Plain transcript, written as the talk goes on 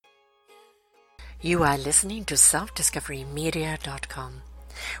You are listening to selfdiscoverymedia.com,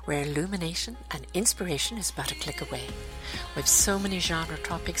 where illumination and inspiration is but a click away. With so many genre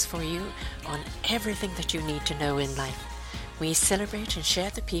topics for you on everything that you need to know in life. We celebrate and share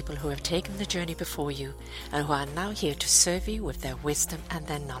the people who have taken the journey before you and who are now here to serve you with their wisdom and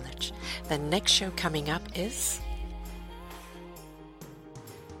their knowledge. The next show coming up is...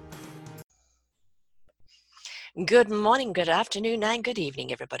 Good morning, good afternoon, and good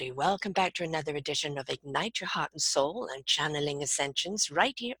evening, everybody. Welcome back to another edition of Ignite Your Heart and Soul and Channeling Ascensions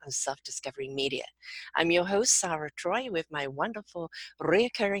right here on Self-Discovery Media. I'm your host, Sarah Troy, with my wonderful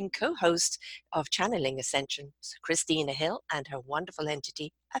reoccurring co-host of Channeling Ascensions, Christina Hill, and her wonderful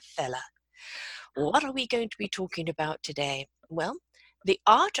entity, Athela. What are we going to be talking about today? Well, the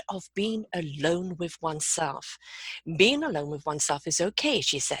art of being alone with oneself. Being alone with oneself is okay,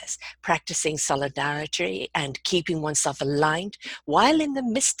 she says. Practicing solidarity and keeping oneself aligned while in the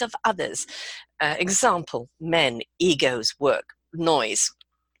midst of others. Example, men, egos, work, noise,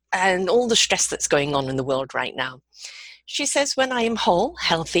 and all the stress that's going on in the world right now. She says, when I am whole,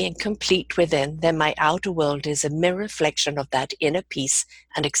 healthy, and complete within, then my outer world is a mirror reflection of that inner peace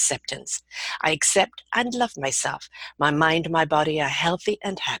and acceptance. I accept and love myself. My mind and my body are healthy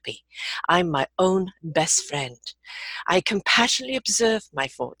and happy. I'm my own best friend. I compassionately observe my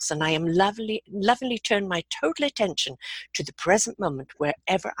thoughts, and I am lovingly turn my total attention to the present moment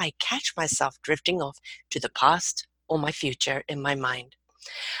wherever I catch myself drifting off to the past or my future in my mind.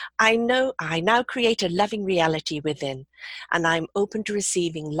 I know I now create a loving reality within, and I'm open to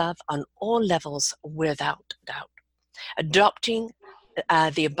receiving love on all levels without doubt. Adopting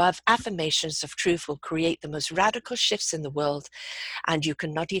the above affirmations of truth will create the most radical shifts in the world, and you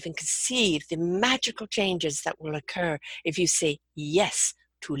cannot even conceive the magical changes that will occur if you say yes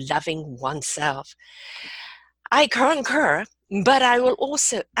to loving oneself. I concur, but I will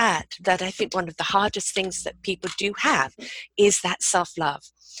also add that I think one of the hardest things that people do have is that self-love.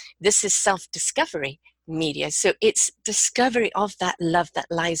 This is self-discovery media, so it's discovery of that love that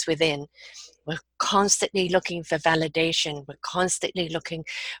lies within. We're constantly looking for validation. We're constantly looking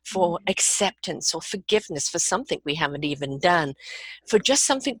for acceptance or forgiveness for something we haven't even done, for just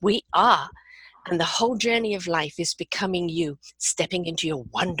something we are. And the whole journey of life is becoming you, stepping into your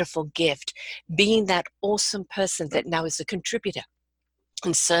wonderful gift, being that awesome person that now is a contributor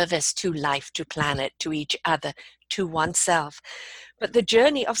in service to life, to planet, to each other, to oneself. But the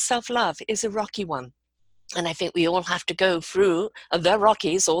journey of self-love is a rocky one. And I think we all have to go through the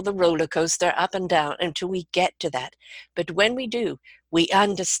Rockies or the roller coaster up and down until we get to that. But when we do, we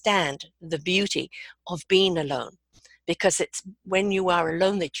understand the beauty of being alone. Because it's when you are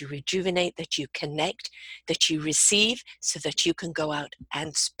alone that you rejuvenate, that you connect, that you receive, so that you can go out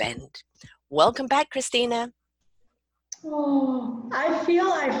and spend. Welcome back, Christina. Oh, I feel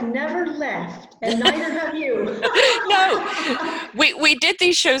I've never left, and neither have you. No, we did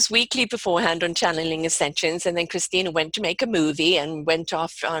these shows weekly beforehand on Channeling Ascensions, and then Christina went to make a movie and went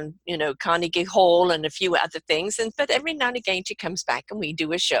off on, Carnegie Hall and a few other things. But every now and again she comes back and we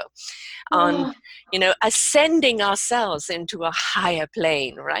do a show on, ascending ourselves into a higher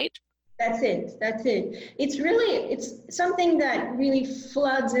plane, right? That's it. It's something that really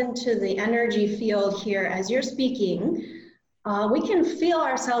floods into the energy field here as you're speaking. We can feel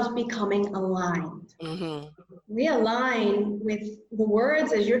ourselves becoming aligned. Mm-hmm. We align with the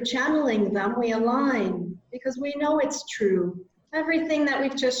words as you're channeling them. We align because we know it's true. Everything that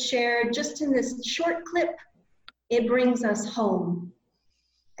we've just shared, just in this short clip, it brings us home.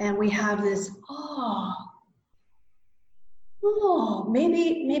 And we have this,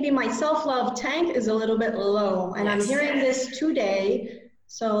 maybe my self-love tank is a little bit low, and I'm hearing this today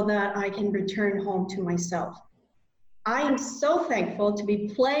so that I can return home to myself. I am so thankful to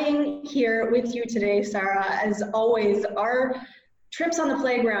be playing here with you today, Sarah. As always, our trips on the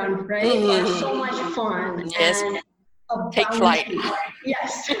playground, right, are so much fun. Yes. And take flight.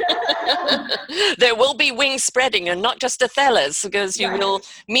 Yes. There will be wings spreading, and not just Athela's, because you will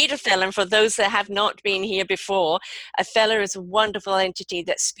meet Athela. And for those that have not been here before, Athela is a wonderful entity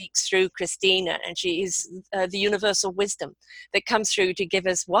that speaks through Christina, and she is the universal wisdom that comes through to give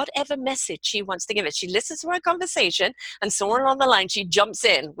us whatever message she wants to give us. She listens to our conversation, and somewhere along the line she jumps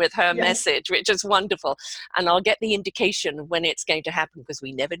in with her message, which is wonderful. And I'll get the indication when it's going to happen, because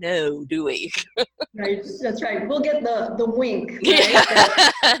we never know, do we? Right, that's right. We'll get the wink,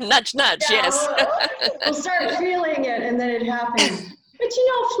 right? Nudge, yes. We'll start feeling it, and then it happens. But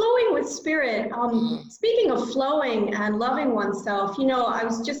flowing with spirit. Speaking of flowing and loving oneself, I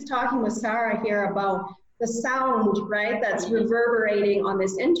was just talking with Sarah here about the sound, right, that's reverberating on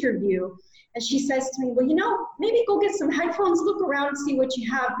this interview. And she says to me, well, you know, maybe go get some headphones, look around and see what you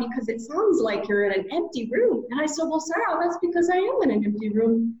have, because it sounds like you're in an empty room. And I said, well, Sarah, that's because I am in an empty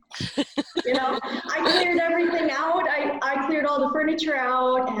room. You know, I cleared everything out. I cleared all the furniture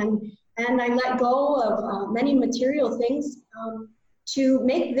out, and I let go of many material things to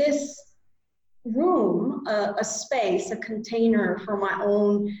make this room a space, a container for my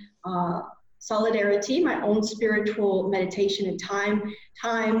own solidarity, my own spiritual meditation and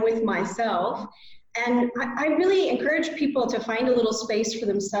time with myself. And I really encourage people to find a little space for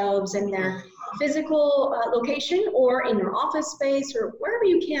themselves in their physical location, or in your office space, or wherever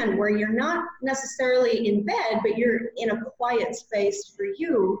you can, where you're not necessarily in bed, but you're in a quiet space for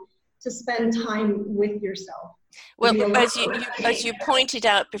you to spend time with yourself. Well, as you pointed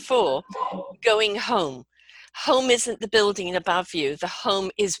out before, going home. Home isn't the building above you. The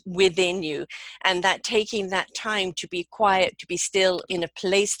home is within you. And that taking that time to be quiet, to be still in a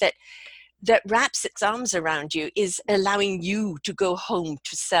place that wraps its arms around you, is allowing you to go home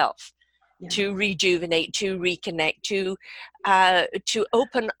to self, to rejuvenate, to reconnect, to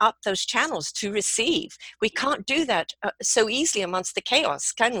open up those channels, to receive. We can't do that so easily amongst the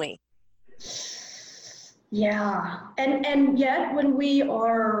chaos, can we? Yeah, and yet when we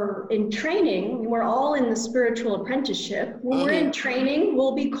are in training, we're all in the spiritual apprenticeship. When we're in training,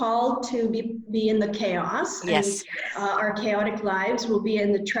 we'll be called to be in the chaos. Yes. And our chaotic lives will be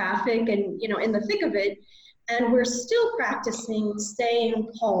in the traffic and, you know, in the thick of it. And we're still practicing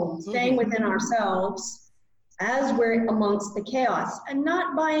staying home, staying within ourselves as we're amongst the chaos, and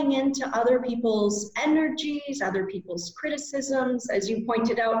not buying into other people's energies, other people's criticisms. As you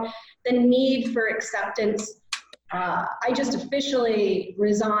pointed out, the need for acceptance. I just officially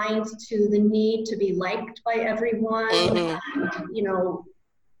resigned to the need to be liked by everyone, and, you know,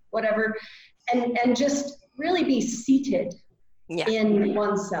 whatever, and just really be seated in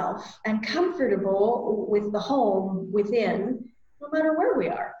oneself and comfortable with the home within, no matter where we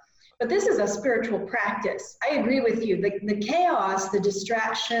are. But this is a spiritual practice. I agree with you. The chaos, the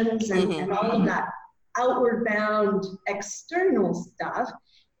distractions, and all of that outward bound external stuff,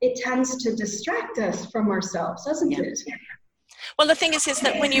 it tends to distract us from ourselves, doesn't it? Well, the thing is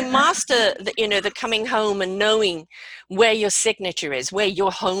that when you master the coming home and knowing where your signature is, where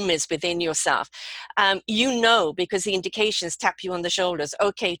your home is within yourself, because the indications tap you on the shoulders.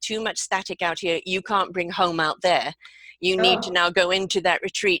 Okay, too much static out here. You can't bring home out there. You need to now go into that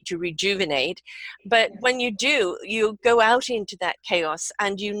retreat to rejuvenate. But when you do, you go out into that chaos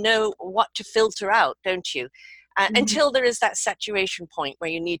and you know what to filter out, don't you? Until there is that saturation point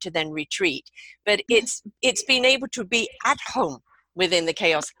where you need to then retreat. But it's being able to be at home within the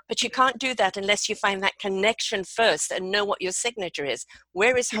chaos. But you can't do that unless you find that connection first and know what your signature is.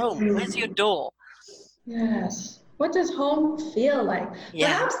 Where is home? Where's your door? Yes. What does home feel like?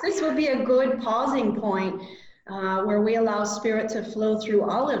 Perhaps this will be a good pausing point where we allow spirit to flow through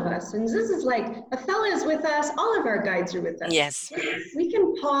all of us. And this is like, Athela is with us, all of our guides are with us. Yes. We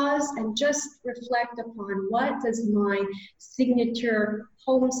can pause and just reflect upon, what does my signature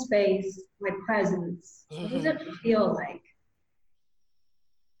home space, my presence, what does it feel like?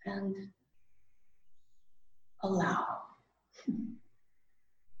 And allow.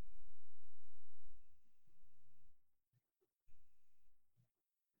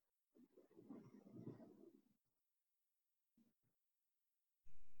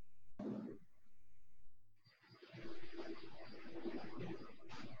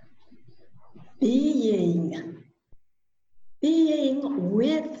 Being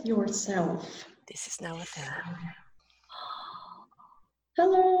with yourself. This is now Athela.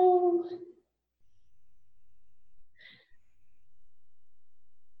 Hello.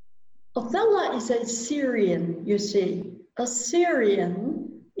 Athela is a Syrian, you see. A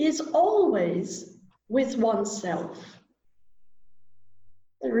Syrian is always with oneself.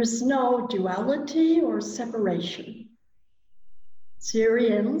 There is no duality or separation.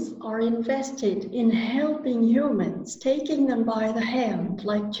 Syrians are invested in helping humans, taking them by the hand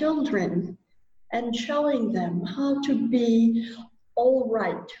like children and showing them how to be all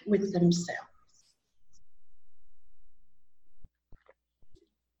right with themselves.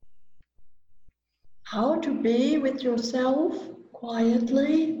 How to be with yourself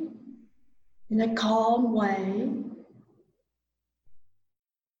quietly, in a calm way,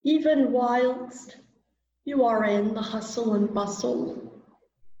 even whilst you are in the hustle and bustle.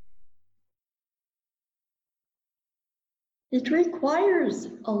 It requires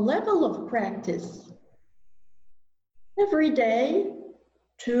a level of practice. Every day,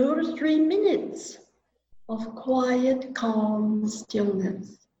 2 to 3 minutes of quiet, calm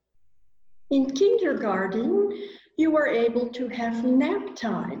stillness. In kindergarten, you were able to have nap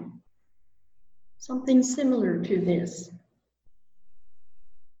time, something similar to this.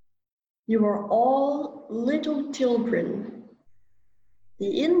 You are all little children.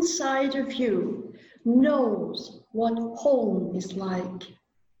 The inside of you knows what home is like.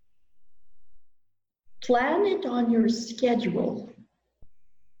 Plan it on your schedule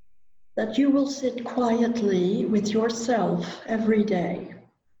that you will sit quietly with yourself every day.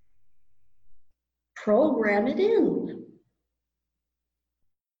 Program it in.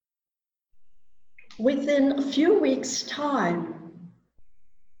 Within a few weeks' time,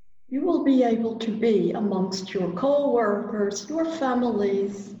 you will be able to be amongst your co-workers, your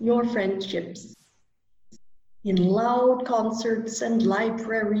families, your friendships, in loud concerts and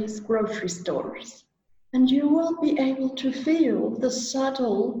libraries, grocery stores. And you will be able to feel the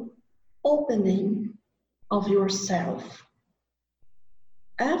subtle opening of yourself.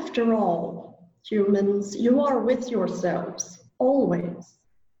 After all, humans, you are with yourselves, always.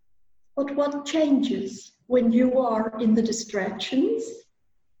 But what changes when you are in the distractions?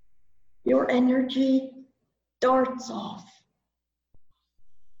 Your energy darts off.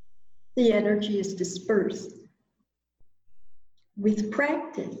 The energy is dispersed. With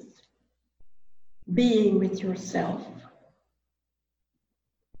practice, being with yourself,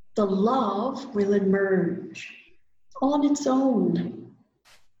 the love will emerge on its own.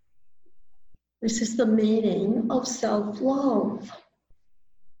 This is the meaning of self-love,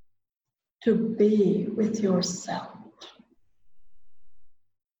 to be with yourself.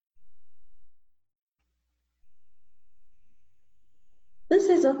 This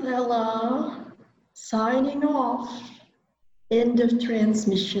is Athela signing off. End of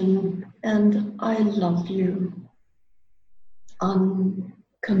transmission, and I love you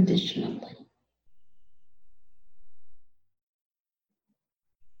unconditionally.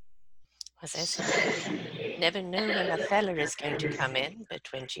 As I said, you never know when Athela is going to come in, but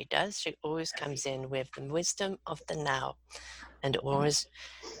when she does, she always comes in with the wisdom of the now, and always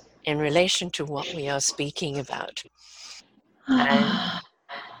in relation to what we are speaking about. And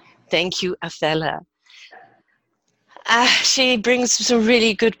thank you, Athela. She brings some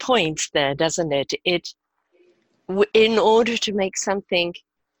really good points there, doesn't it? In order to make something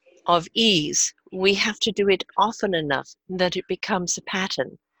of ease, we have to do it often enough that it becomes a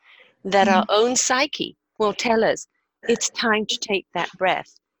pattern, that our own psyche will tell us, it's time to take that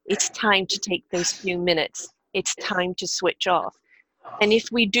breath. It's time to take those few minutes. It's time to switch off. And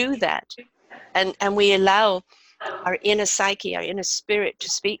if we do that, and we allow our inner psyche, our inner spirit to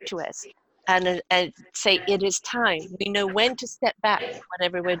speak to us and say, it is time. We know when to step back from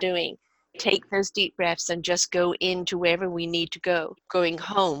whatever we're doing, take those deep breaths and just go into wherever we need to go, going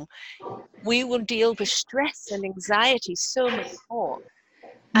home. We will deal with stress and anxiety so much more,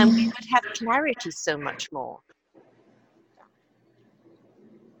 and we would have clarity so much more.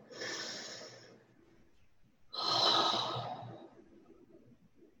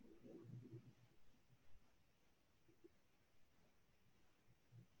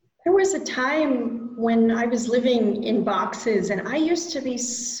 There was a time when I was living in boxes, and I used to be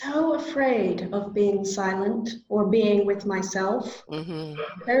so afraid of being silent or being with myself.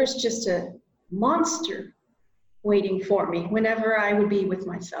 There's just a monster waiting for me whenever I would be with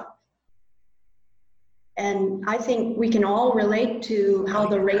myself. And I think we can all relate to how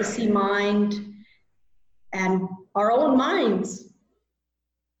the racy mind and our own minds,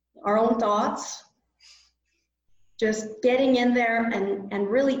 our own thoughts, just getting in there and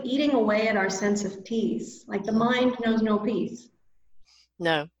really eating away at our sense of peace. Like the mind knows no peace.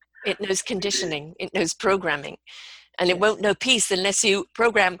 No, it knows conditioning, it knows programming, and it won't know peace unless you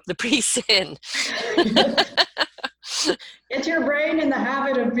program the peace in. Get your brain in the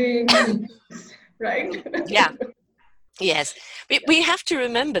habit of being in peace, right? Yeah, yes. We have to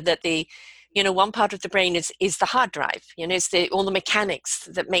remember that one part of the brain is the hard drive. It's all the mechanics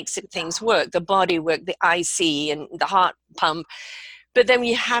that makes things work, the body work, the IC and the heart pump. But then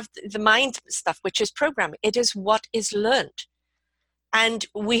we have the mind stuff, which is programming. It is what is learned. And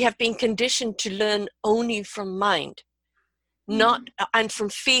we have been conditioned to learn only from mind, and from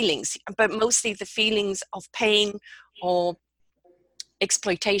feelings, but mostly the feelings of pain or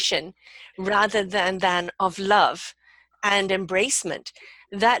exploitation rather than of love and embracement.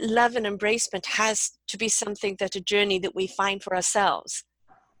 That love and embracement has to be something that a journey that we find for ourselves.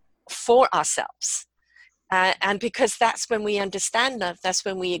 And because that's when we understand love, that's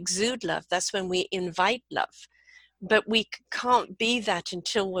when we exude love, that's when we invite love. But we can't be that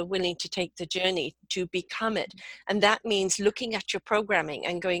until we're willing to take the journey to become it. And that means looking at your programming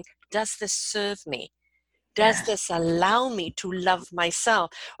and going, does this serve me? Does this allow me to love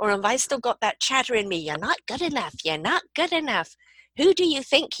myself? Or have I still got that chatter in me? You're not good enough. You're not good enough. Who do you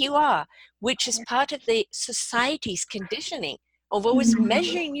think you are? Which is part of the society's conditioning of always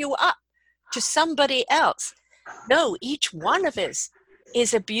measuring you up to somebody else. No, each one of us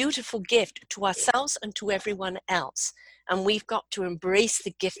is a beautiful gift to ourselves and to everyone else. And we've got to embrace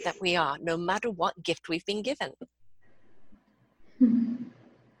the gift that we are, no matter what gift we've been given.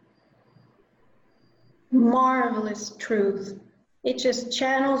 Marvelous truth. It just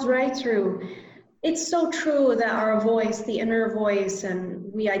channels right through. It's so true that our voice, the inner voice,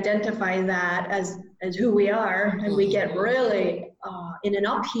 and we identify that as who we are, and we get really in an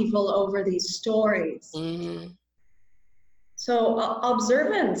upheaval over these stories. So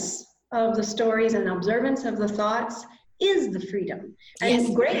observance of the stories and observance of the thoughts is the freedom.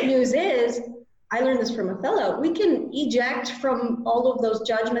 And great news is, I learned this from Othello, we can eject from all of those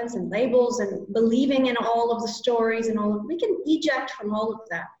judgments and labels and believing in all of the stories and we can eject from all of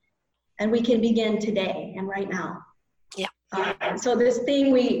that. And we can begin today and right now. Yeah. So this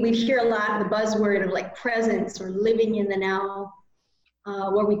thing we hear a lot, the buzzword of like presence or living in the now,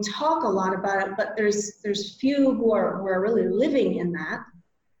 where we talk a lot about it, but there's few who are really living in that.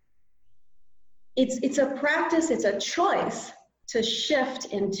 It's a practice, it's a choice to shift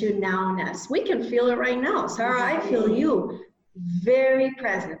into nowness. We can feel it right now. Sarah, I feel you very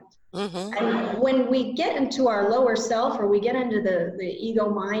present. And when we get into our lower self, or we get into the ego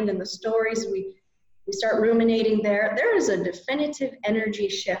mind and the stories, we start ruminating there is a definitive energy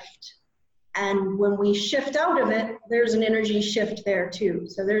shift. And when we shift out of it, there's an energy shift there too.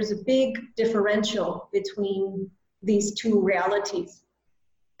 So there's a big differential between these two realities.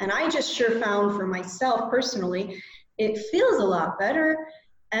 And I just sure found for myself personally, it feels a lot better,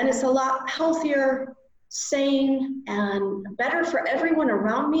 and it's a lot healthier, sane, and better for everyone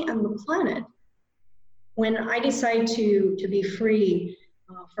around me and the planet. When I decide to be free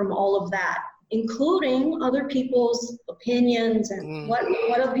from all of that, including other people's opinions and what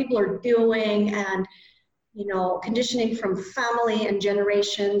other people are doing, and conditioning from family and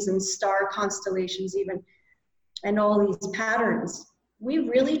generations and star constellations even, and all these patterns, we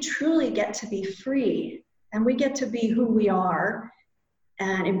really truly get to be free. And we get to be who we are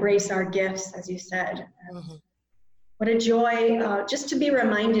and embrace our gifts, as you said. What a joy, just to be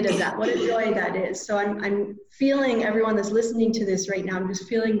reminded of that, what a joy that is. So I'm feeling, everyone that's listening to this right now, I'm just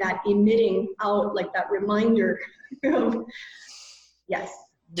feeling that emitting out, like that reminder of, yes.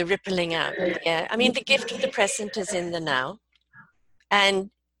 The rippling out, yeah. I mean, the gift of the present is in the now. And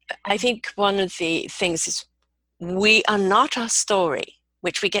I think one of the things is we are not our story,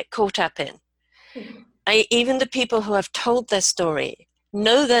 which we get caught up in. Even the people who have told their story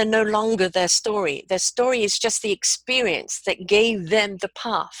know they're no longer their story. Their story is just the experience that gave them the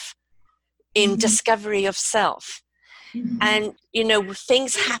path in discovery of self. And,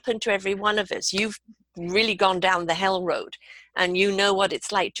 things happen to every one of us. You've really gone down the hell road, and you know what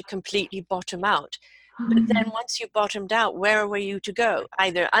it's like to completely bottom out. But then once you bottomed out, where were you to go?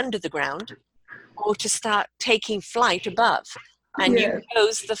 Either under the ground or to start taking flight above. And you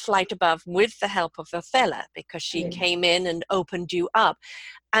chose the flight above with the help of Othello, because she came in and opened you up.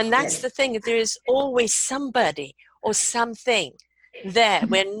 And that's the thing, there is always somebody or something there.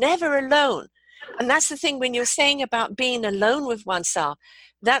 We're never alone. And that's the thing, when you're saying about being alone with oneself,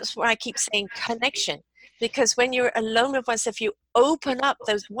 that's where I keep saying connection. Because when you're alone with oneself, you open up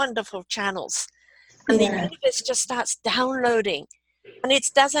those wonderful channels, and the universe just starts downloading. And it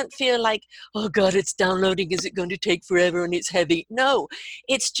doesn't feel like, oh God, it's downloading. Is it going to take forever and it's heavy? No,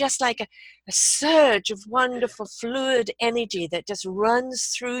 it's just like a surge of wonderful fluid energy that just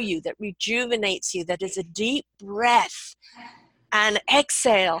runs through you, that rejuvenates you, that is a deep breath and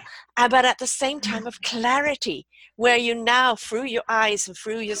exhale, but at the same time of clarity, where you now, through your eyes and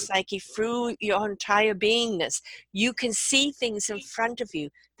through your psyche, through your entire beingness, you can see things in front of you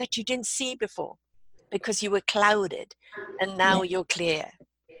that you didn't see before, because you were clouded, and now you're clear.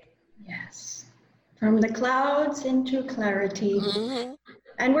 Yes. From the clouds into clarity.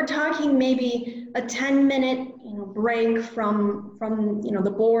 And we're talking maybe a 10-minute break from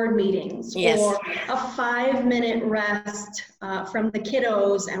the board meetings, or a 5-minute rest from the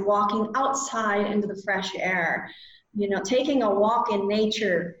kiddos and walking outside into the fresh air, taking a walk in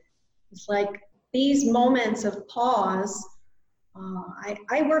nature. It's like these moments of pause.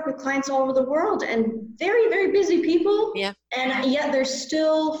 I work with clients all over the world, and very, very busy people, and yet they're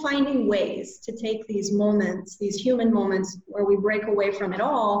still finding ways to take these moments, these human moments, where we break away from it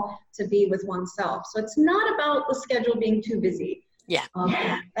all to be with oneself. So it's not about the schedule being too busy.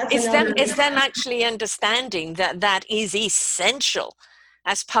 It's them actually understanding that is essential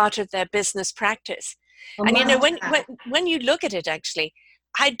as part of their business practice. And you know, when you look at it, actually,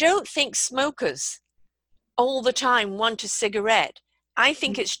 I don't think smokers all the time want a cigarette. I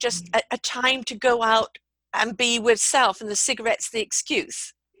think it's just a time to go out and be with self, and the cigarette's the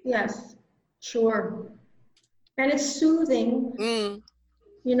excuse. Yes, sure. And it's soothing.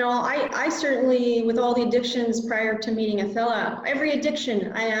 You know, I certainly, with all the addictions prior to meeting Athela, every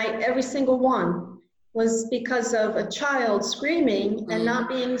addiction, every single one was because of a child screaming and not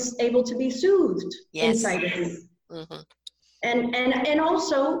being able to be soothed inside of me. And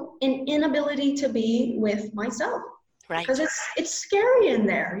also an inability to be with myself. Right. Because it's scary in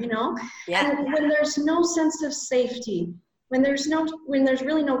there, you know? Yeah. And when there's no sense of safety, when there's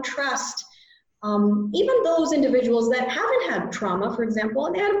really no trust, even those individuals that haven't had trauma, for example,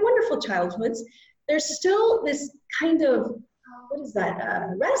 and they had wonderful childhoods, there's still this kind of,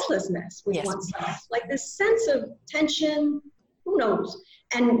 restlessness with oneself, like this sense of tension, who knows?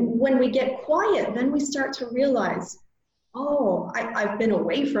 And when we get quiet, then we start to realize, oh, I've been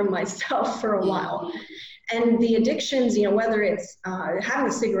away from myself for a while. And the addictions, you know, whether it's having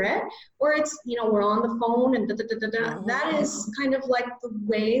a cigarette or it's, you know, we're on the phone and that is kind of like the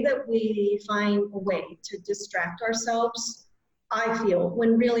way that we find a way to distract ourselves, I feel,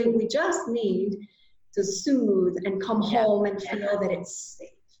 when really we just need to soothe and come home and feel that it's safe.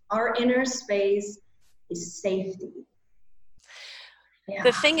 Our inner space is safety. Yeah.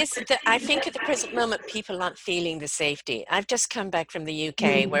 The thing is that I think at the present moment, people aren't feeling the safety. I've just come back from the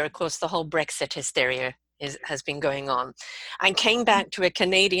UK, where, of course, the whole Brexit hysteria has been going on, and came back to a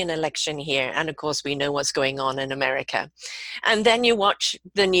Canadian election here. And of course, we know what's going on in America. And then you watch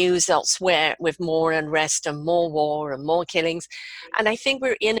the news elsewhere with more unrest and more war and more killings. And I think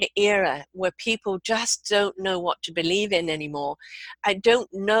we're in an era where people just don't know what to believe in anymore. I don't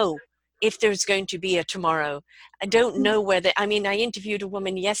know if there's going to be a tomorrow. I don't know whether, I interviewed a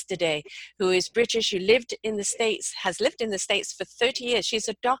woman yesterday who is British, who has lived in the States for 30 years. She's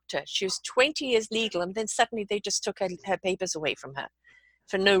a doctor. She was 20 years legal, and then suddenly they just took her papers away from her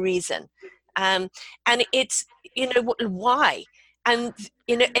for no reason. And it's, you know, why? And,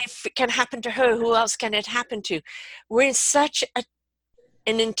 you know, if it can happen to her, who else can it happen to? We're in such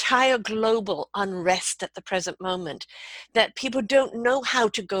an entire global unrest at the present moment that people don't know how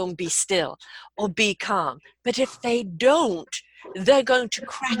to go and be still or be calm. But if they don't, they're going to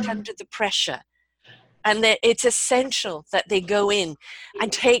crack under the pressure. And it's essential that they go in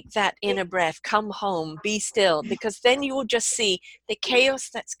and take that inner breath, come home, be still, because then you will just see the chaos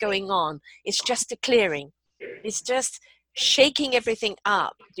that's going on. It's just a clearing. It's just shaking everything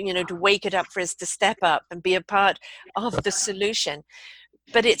up, you know, to wake it up for us to step up and be a part of the solution.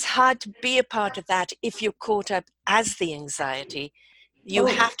 But it's hard to be a part of that if you're caught up as the anxiety. You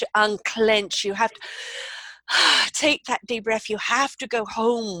have to unclench. You have to take that deep breath. You have to go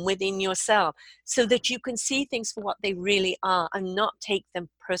home within yourself so that you can see things for what they really are and not take them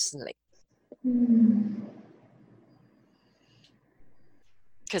personally.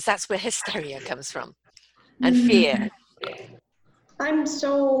 Because that's where hysteria comes from, and fear. I'm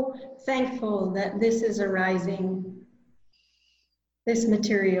so thankful that this is arising. This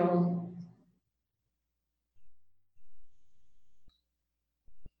material.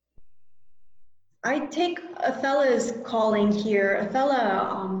 I take Athela's calling here.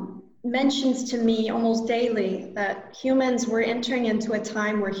 Athela mentions to me almost daily that humans, we're entering into a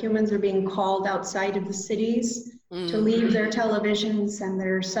time where humans are being called outside of the cities to leave their televisions and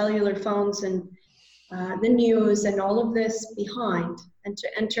their cellular phones and the news and all of this behind, and to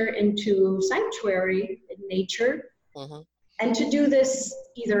enter into sanctuary in nature. And to do this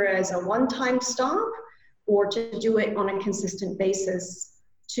either as a one-time stop or to do it on a consistent basis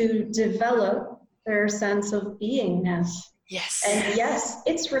to develop their sense of beingness. Yes. And yes,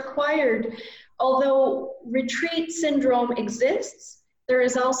 it's required. Although retreat syndrome exists, there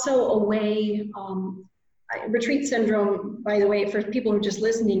is also a way, retreat syndrome, by the way, for people who are just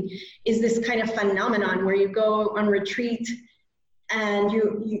listening, is this kind of phenomenon where you go on retreat and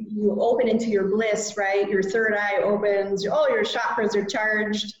you open into your bliss, right? Your third eye opens, all your chakras are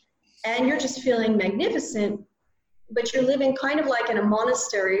charged, and you're just feeling magnificent, but you're living kind of like in a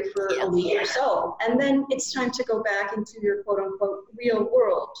monastery for a week or so. And then it's time to go back into your quote unquote real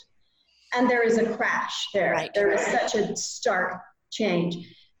world. And there is a crash there. Right. There is such a stark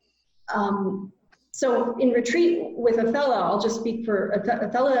change. So in retreat with Athela, I'll just speak for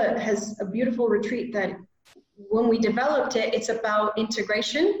Athela, has a beautiful retreat that when we developed it, it's about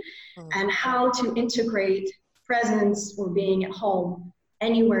integration and how to integrate presence or being at home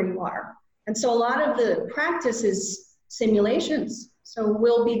anywhere you are. And so a lot of the practice is simulations. So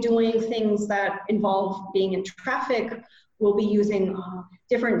we'll be doing things that involve being in traffic. We'll be using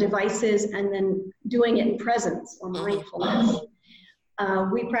different devices and then doing it in presence or mindfulness.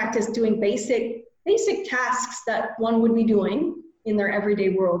 We practice doing basic tasks that one would be doing in their everyday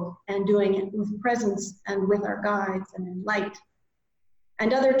world, and doing it with presence and with our guides and in light.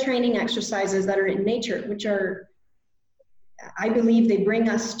 And other training exercises that are in nature, which are, I believe they bring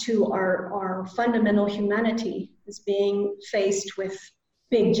us to our fundamental humanity, as being faced with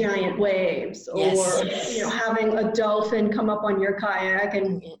big giant waves, or you know, having a dolphin come up on your kayak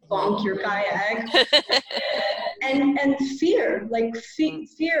and bonk your kayak, and fear, like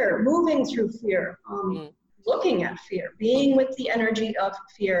fear, moving through fear, looking at fear, being with the energy of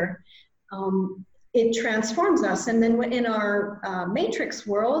fear. It transforms us. And then in our matrix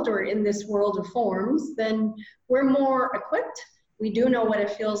world, or in this world of forms, then we're more equipped. We do know what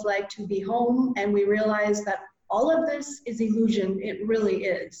it feels like to be home, and we realize that all of this is illusion. It really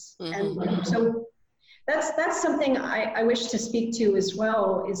is. And so that's something I wish to speak to as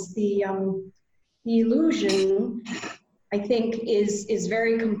well, is the illusion, I think, is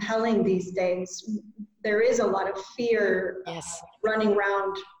very compelling these days. There is a lot of fear running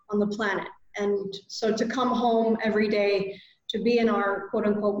around on the planet. And so to come home every day, to be in our quote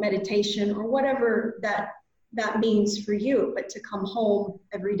unquote meditation, or whatever that means for you, but to come home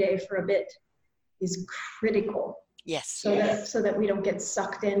every day for a bit is critical. Yes. So that we don't get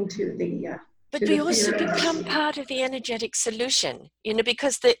sucked into the but we also become part of the energetic solution, you know,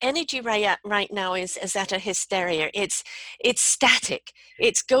 because the energy right now is at a hysteria. It's static.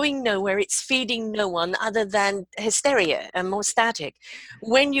 It's going nowhere. It's feeding no one other than hysteria and more static.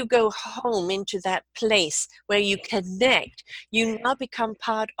 When you go home into that place where you connect, you now become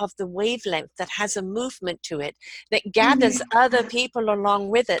part of the wavelength that has a movement to it, that gathers other people along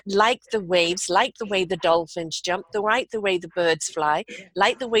with it, like the waves, like the way the dolphins jump, like the way the birds fly,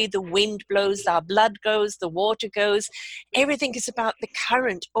 like the way the wind blows, our blood goes, the water goes. Everything is about the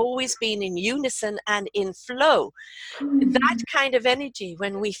current always being in unison and in flow. That kind of energy,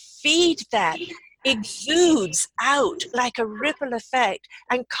 when we feed that, exudes out like a ripple effect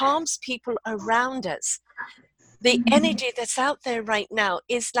and calms people around us. The energy that's out there right now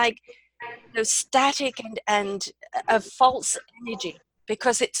is like, you know, static and a false energy,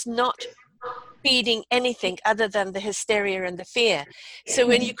 because it's not feeding anything other than the hysteria and the fear. So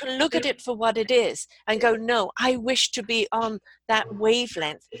when you can look at it for what it is and go, no, I wish to be on that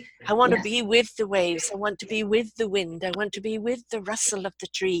wavelength. I want to be with the waves. I want to be with the wind. I want to be with the rustle of the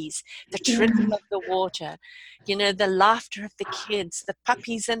trees, the trickle of the water, you know, the laughter of the kids, the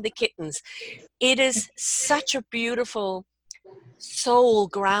puppies and the kittens. It is such a beautiful soul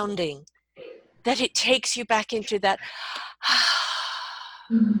grounding that it takes you back into that,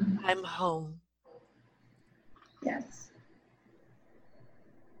 I'm home. Yes.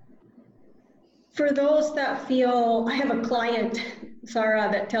 For those that feel, I have a client, Sarah,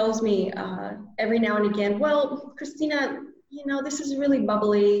 that tells me every now and again, well, Christina, you know, this is really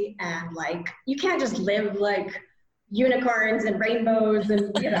bubbly, and like, you can't just live like unicorns and rainbows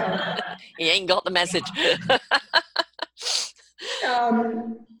and, you know. You ain't got the message.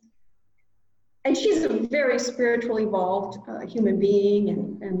 And she's a very spiritually evolved human being,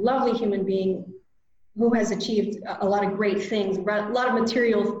 and lovely human being, who has achieved a lot of great things, a lot of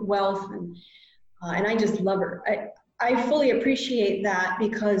material wealth, and I just love her. I fully appreciate that,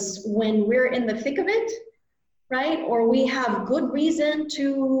 because when we're in the thick of it, right, or we have good reason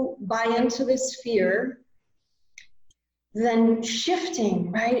to buy into this fear, then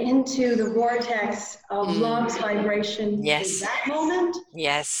shifting right into the vortex of love's vibration in that moment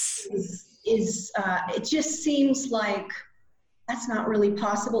is it just seems like that's not really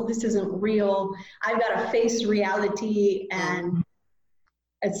possible. This isn't real. I've got to face reality, and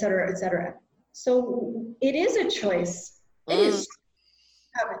et cetera, et cetera. So it is a choice. It is to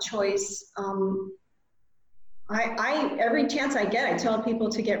have a choice. I every chance I get, I tell people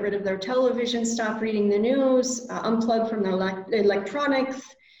to get rid of their television, stop reading the news, unplug from their electronics,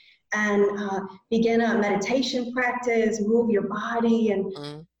 and begin a meditation practice, move your body, and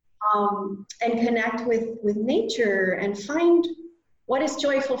connect with nature, and find what is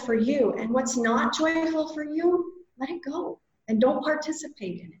joyful for you, and what's not joyful for you, let it go, and don't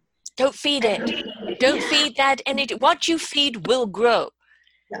participate in it. Don't feed it. Don't feed that energy. What you feed will grow,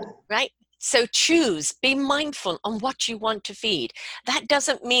 right? So choose, be mindful on what you want to feed. That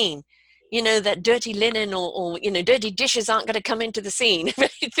doesn't mean, you know, that dirty linen or you know, dirty dishes aren't going to come into the scene.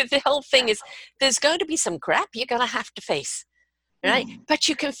 The whole thing is, there's going to be some crap you're going to have to face, right? But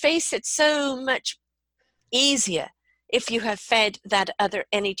you can face it so much easier if you have fed that other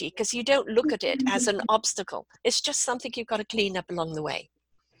energy, because you don't look at it as an obstacle. It's just something you've got to clean up along the way.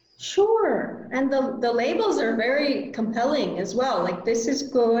 Sure. And the labels are very compelling as well. Like this is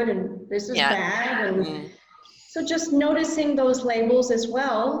good and this is Yeah. bad. And so just noticing those labels as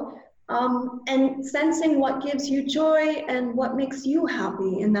well, and sensing what gives you joy and what makes you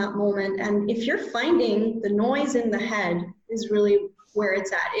happy in that moment. And if you're finding the noise in the head is really where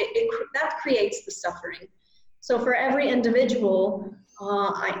it's at, that creates the suffering. So for every individual,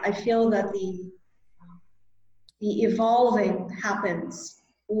 I feel that the evolving happens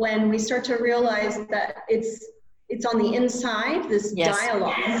when we start to realize that it's on the inside, this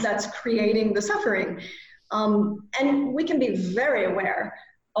dialogue that's creating the suffering. And we can be very aware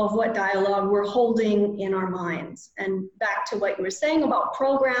of what dialogue we're holding in our minds. And back to what you were saying about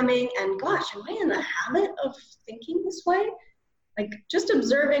programming, and gosh, am I in the habit of thinking this way? Like just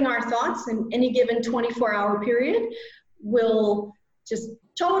observing our thoughts in any given 24-hour period will just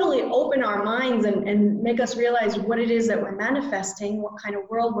totally open our minds and make us realize what it is that we're manifesting, what kind of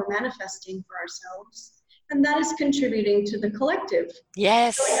world we're manifesting for ourselves. And that is contributing to the collective.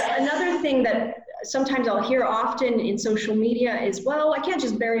 Yes. So another thing that sometimes I'll hear often in social media is, well, I can't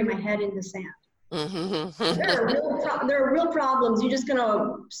just bury my head in the sand. There are real problems. You're just going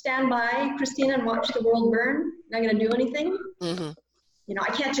to stand by, Christina, and watch the world burn? Not going to do anything? You know,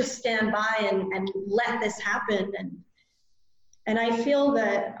 I can't just stand by and let this happen. And I feel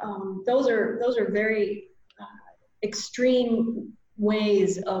that those are very extreme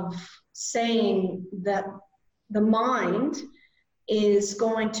ways of saying that the mind is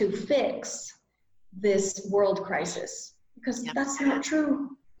going to fix this world crisis, because that's not true.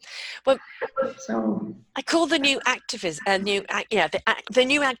 Well, so I call the new activism, the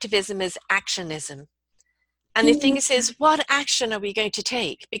new activism is actionism. And the thing is, what action are we going to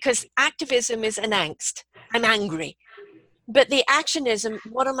take? Because activism is an angst. I'm angry. But the actionism,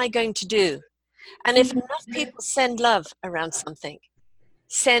 what am I going to do? And if enough people send love around something,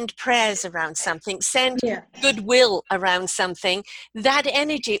 send prayers around something, send goodwill around something, that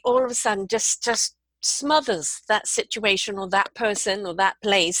energy all of a sudden just smothers that situation or that person or that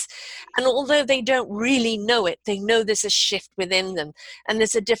place. And although they don't really know it, they know there's a shift within them and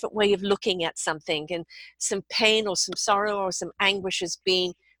there's a different way of looking at something, and some pain or some sorrow or some anguish is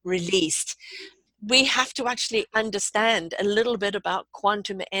being released. We have to actually understand a little bit about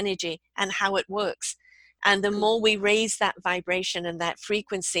quantum energy and how it works. And the more we raise that vibration and that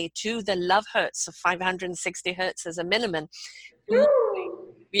frequency to the love hertz of 560 hertz as a minimum, the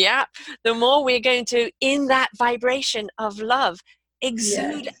more we're going to, in that vibration of love,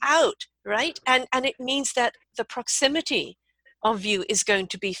 exude out, right? And it means that the proximity of you is going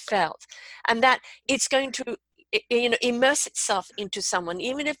to be felt, and that it's going to immerse itself into someone.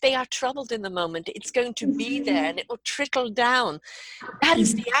 Even if they are troubled in the moment, it's going to be there and it will trickle down. That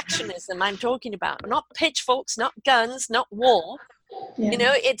is the actionism I'm talking about. Not pitchforks, not guns, not war. You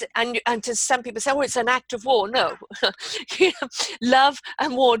know, it's and to some people say, oh, it's an act of war. No. Love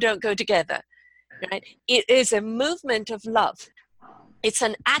and war don't go together, right? It is a movement of love. It's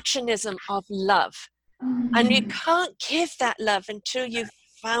an actionism of love. And you can't give that love until you've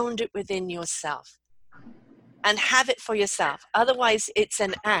found it within yourself and have it for yourself. Otherwise, it's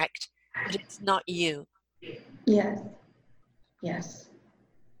an act, but it's not you. Yes.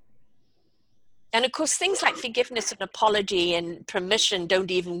 And of course, things like forgiveness and apology and permission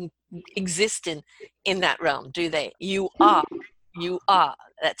don't even exist in that realm, do they? You are.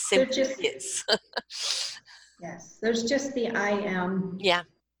 That simply is. Yes, there's just the I am. Yeah.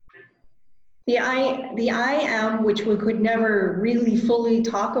 The I am, which we could never really fully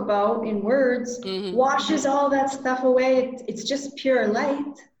talk about in words, washes all that stuff away. It's just pure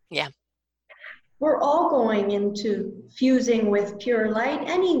light. Yeah. We're all going into fusing with pure light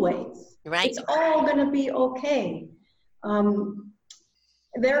anyways. Right. It's all going to be okay.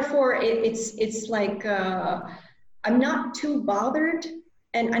 Therefore, it's like I'm not too bothered.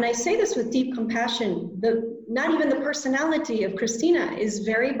 And I say this with deep compassion. Not even the personality of Christina is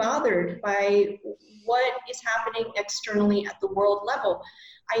very bothered by what is happening externally at the world level.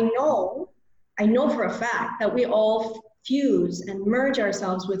 I know for a fact that we all fuse and merge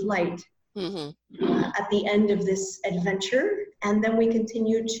ourselves with light at the end of this adventure, and then we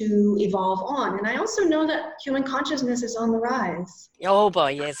continue to evolve on. And I also know that human consciousness is on the rise. Oh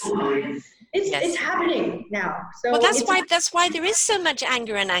boy, yes. It's happening now. So well, that's why there is so much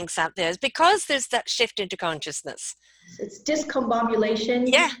anger and angst out there, is because there's that shift into consciousness. It's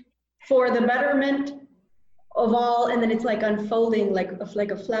discombobulation for the betterment of all, and then it's like unfolding like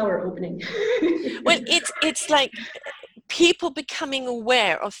a flower opening. Well, it's like people becoming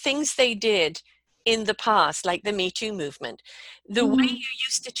aware of things they did in the past, like the Me Too movement, the way you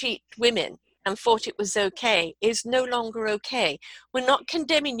used to treat women and thought it was okay is no longer okay. We're not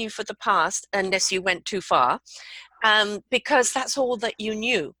condemning you for the past unless you went too far, because that's all that you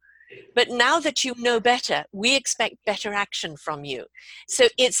knew. But now that you know better, we expect better action from you. So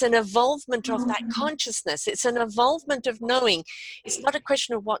it's an evolvement of that consciousness. It's an evolvement of knowing. It's not a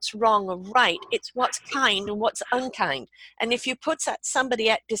question of what's wrong or right. It's what's kind and what's unkind. And if you put somebody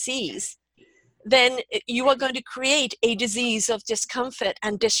at disease, then you are going to create a disease of discomfort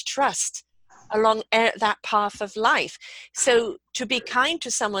and distrust along that path of life. So to be kind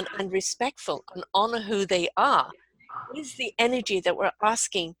to someone and respectful and honor who they are is the energy that we're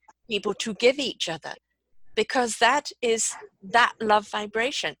asking people to give each other, because that is that love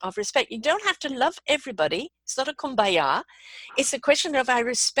vibration of respect. You don't have to love everybody. It's not a kumbaya. It's a question of I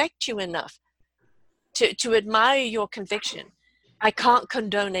respect you enough to admire your conviction. I can't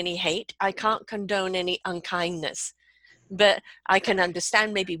condone any hate. I can't condone any unkindness, but I can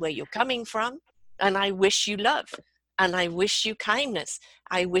understand maybe where you're coming from, and I wish you love, and I wish you kindness.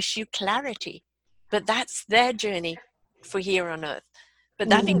 I wish you clarity, but that's their journey for here on earth.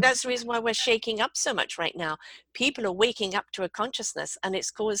 But I think that's the reason why we're shaking up so much right now. People are waking up to a consciousness, and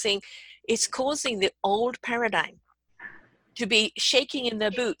it's causing the old paradigm to be shaking in their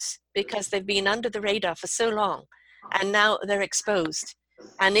boots because they've been under the radar for so long, and now they're exposed.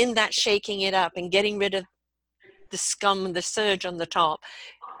 And in that shaking it up and getting rid of the scum and the surge on the top,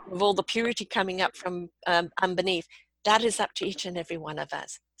 with all the purity coming up from underneath, that is up to each and every one of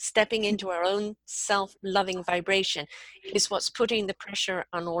us. Stepping into our own self-loving vibration is what's putting the pressure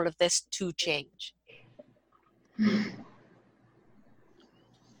on all of this to change.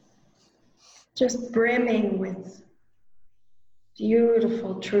 Just brimming with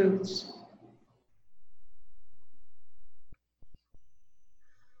beautiful truths.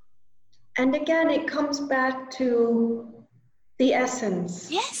 And again, it comes back to the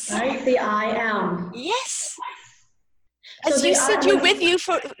essence. Yes. Right? The I am. Yes. So as you said, you're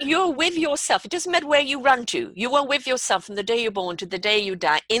with yourself. It doesn't matter where you run to. You are with yourself from the day you're born to the day you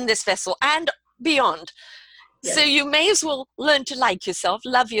die in this vessel and beyond. Yes. So you may as well learn to like yourself,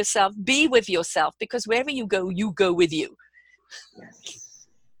 love yourself, be with yourself, because wherever you go with you. Yes.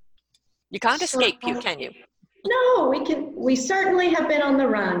 You can't escape you, can you? No, we certainly have been on the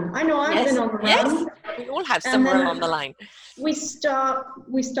run. I know I've been on the run. Yes, we all have somewhere along the line. We stop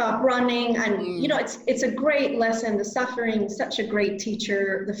running, and you know, it's a great lesson. The suffering, such a great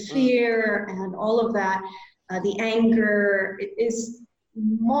teacher, the fear and all of that, the anger, it is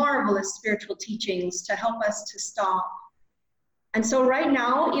marvelous spiritual teachings to help us to stop. And so right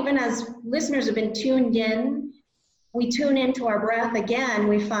now, even as listeners have been tuned in, we tune into our breath again,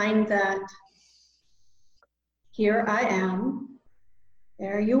 we find that here I am,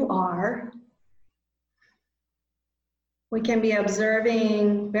 there you are. We can be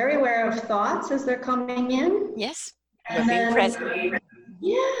observing, very aware of thoughts as they're coming in. Yes, and being present.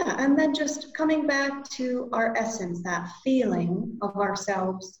 Yeah, and then just coming back to our essence, that feeling of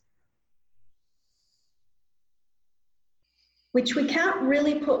ourselves, which we can't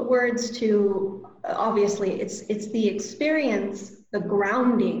really put words to. Obviously, it's the experience, the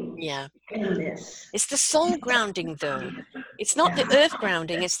grounding. Yeah. In this. It's the soul grounding, though. It's not the earth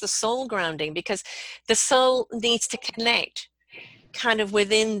grounding, it's the soul grounding, because the soul needs to connect kind of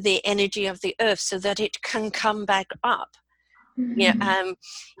within the energy of the earth so that it can come back up. Yeah,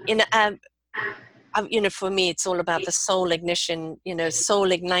 for me, it's all about the soul ignition,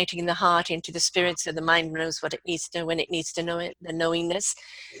 soul igniting the heart into the spirit so the mind knows what it needs to know when it needs to know it, the knowingness.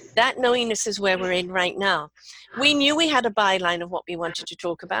 That knowingness is where we're in right now. We knew we had a byline of what we wanted to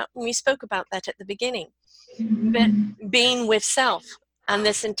talk about, and we spoke about that at the beginning. But being with self, and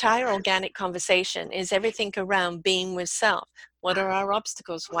this entire organic conversation is everything around being with self. What are our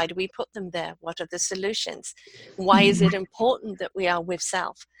obstacles? Why do we put them there? What are the solutions? Why is it important that we are with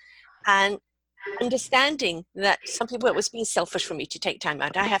self? And understanding that some people, it was being selfish for me to take time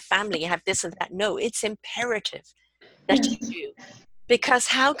out. I have family, I have this and that. No, it's imperative that you do. Because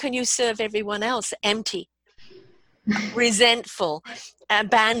how can you serve everyone else empty, resentful,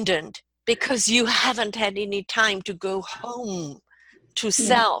 abandoned, because you haven't had any time to go home to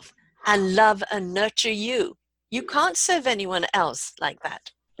self and love and nurture you? You can't serve anyone else like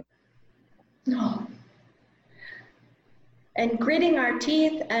that. No. And gritting our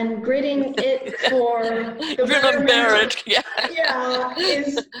teeth and gritting it for the betterment,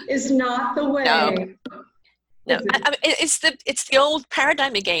 is not the way. No, I mean, it's the old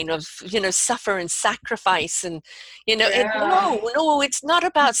paradigm again of suffer and sacrifice, and no, it's not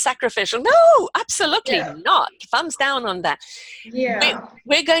about sacrificial. No, absolutely not. Thumbs down on that. Yeah,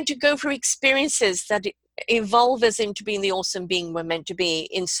 we're going to go through experiences that evolve us into being the awesome being we're meant to be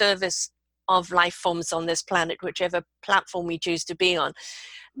in service of life forms on this planet, whichever platform we choose to be on.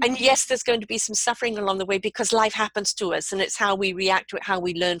 And yes, there's going to be some suffering along the way because life happens to us, and it's how we react to it, how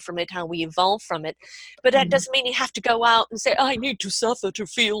we learn from it, how we evolve from it. But that doesn't mean you have to go out and say, I need to suffer to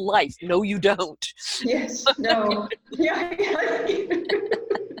feel life. No, you don't. Yes, no. Yeah,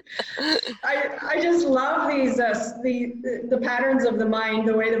 I just love these the patterns of the mind,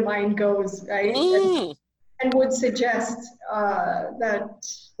 the way the mind goes, right? And would suggest that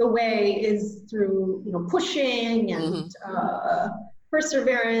the way is through, you know, pushing and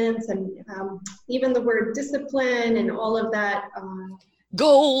perseverance, and even the word discipline and all of that.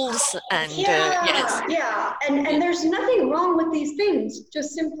 Goals and yes. Yeah, and there's nothing wrong with these things.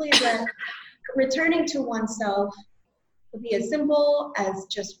 Just simply that returning to oneself would be as simple as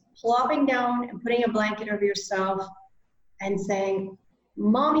just plopping down and putting a blanket over yourself and saying,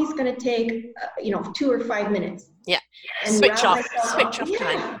 Mommy's going to take, 2 or 5 minutes. Yeah. And switch off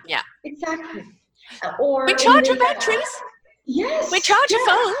time. Yeah. Exactly. Or we charge our batteries. Yes. We charge our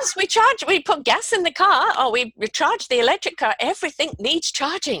phones. We put gas in the car, or we recharge the electric car. Everything needs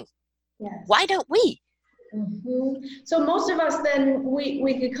charging. Yes. Why don't we? Mm-hmm. So most of us then,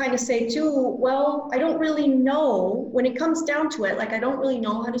 we could kind of say too, well, I don't really know when it comes down to it, like I don't really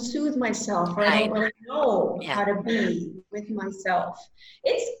know how to soothe myself, or I don't really know how to be with myself.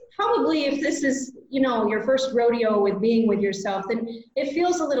 It's probably, if this is, your first rodeo with being with yourself, then it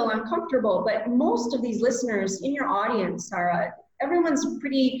feels a little uncomfortable, but most of these listeners in your audience, Sarah, everyone's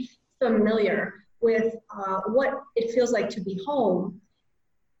pretty familiar with what it feels like to be home.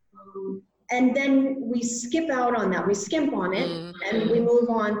 And then we skip out on that. We skimp on it, and we move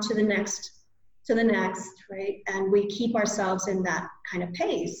on to the next, right? And we keep ourselves in that kind of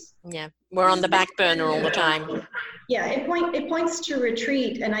pace. Yeah, we're on the back burner all the time. Yeah, it points to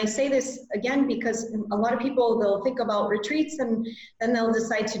retreat. And I say this again because a lot of people, they'll think about retreats and then they'll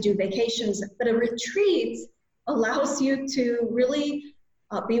decide to do vacations. But a retreat allows you to really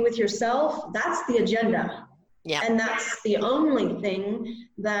be with yourself. That's the agenda. Yeah. And that's the only thing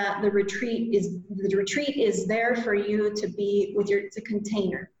that the retreat is. The retreat is there for you to be with it's a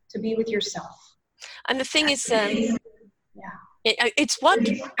container, to be with yourself. And the thing is, it's what,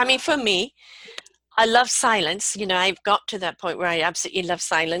 I mean, for me, I love silence. I've got to that point where I absolutely love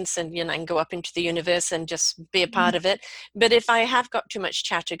silence, and, I can go up into the universe and just be a part of it. But if I have got too much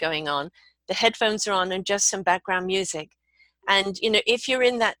chatter going on, the headphones are on and just some background music. And, if you're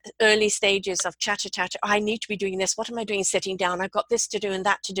in that early stages of chatter, I need to be doing this. What am I doing sitting down? I've got this to do and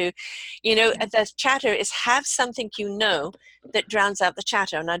that to do. The chatter is have something, that drowns out the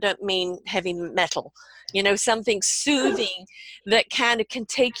chatter. And I don't mean heavy metal, something soothing that can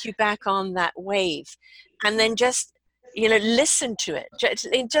take you back on that wave. And then just, listen to it.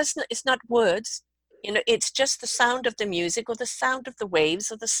 It's not words. It's just the sound of the music, or the sound of the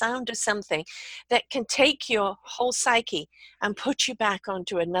waves, or the sound of something that can take your whole psyche and put you back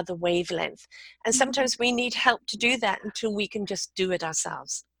onto another wavelength. And sometimes we need help to do that until we can just do it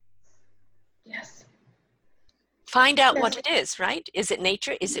ourselves. Yes. Find out what it is, right? Is it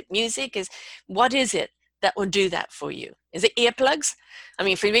nature? Is it music? What is it that will do that for you? Is it earplugs? I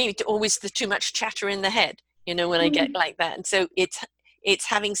mean, for me, it's always the too much chatter in the head, when I get like that. And so it's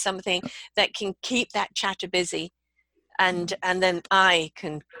having something that can keep that chatter busy, and then I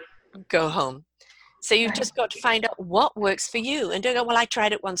can go home. So you've just got to find out what works for you, and don't go, well, I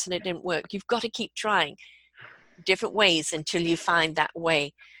tried it once and it didn't work. You've got to keep trying different ways until you find that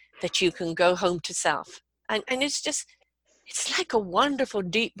way that you can go home to self. And it's like a wonderful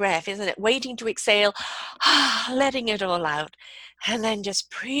deep breath, isn't it? Waiting to exhale, letting it all out, and then just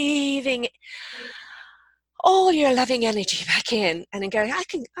breathing all your loving energy back in, and then going, I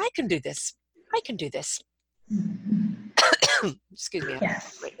can do this. I can do this. Excuse me.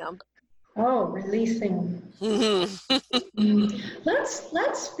 Yes. Right now. Oh, releasing.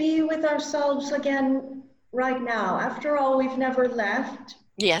 Let's be with ourselves again right now. After all, we've never left.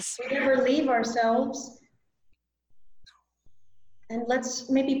 Yes. We never leave ourselves. And let's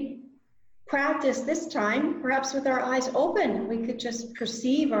maybe practice this time, perhaps with our eyes open. We could just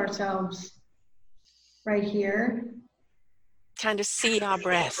perceive ourselves right here. Kind of see our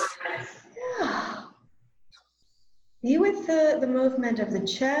breath. Yeah. Be with the movement of the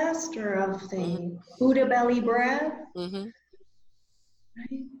chest, or of the Buddha belly breath.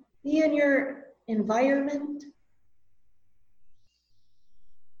 Right? Be in your environment.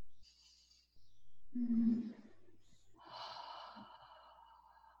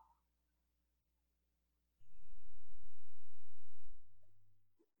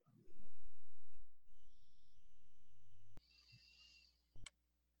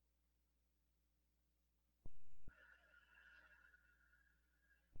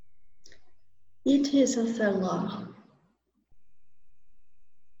 It is Othello.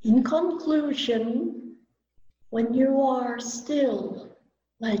 In conclusion, when you are still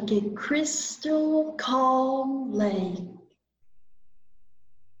like a crystal calm lake,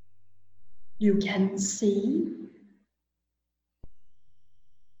 you can see,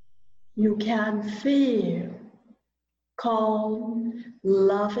 you can feel calm,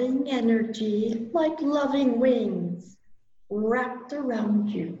 loving energy like loving wings wrapped around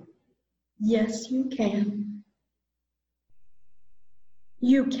you. Yes, you can.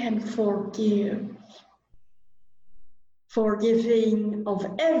 You can forgive. Forgiving of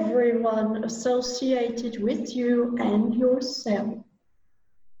everyone associated with you and yourself.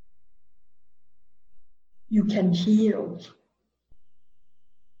 You can heal.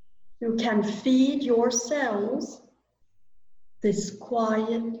 You can feed yourselves this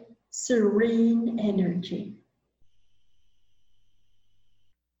quiet, serene energy.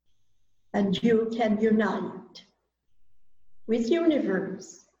 And you can unite with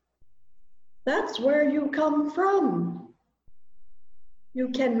universe. That's where you come from. You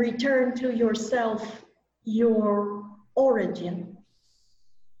can return to yourself, your origin.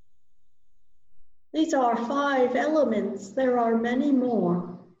 These are 5 elements. There are many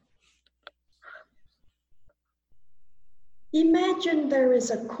more. Imagine there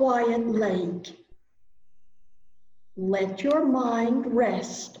is a quiet lake. Let your mind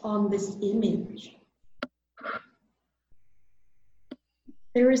rest on this image.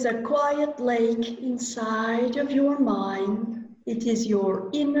 There is a quiet lake inside of your mind. It is your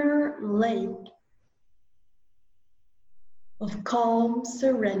inner lake of calm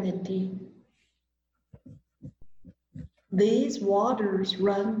serenity. These waters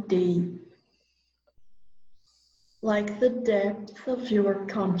run deep, like the depth of your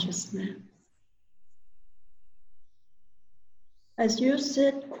consciousness. As you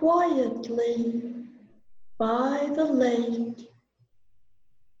sit quietly by the lake,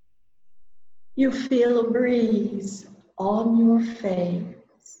 you feel a breeze on your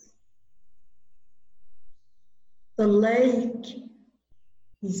face. The lake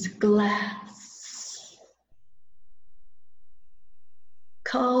is glass,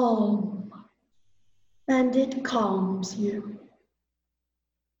 calm, and it calms you.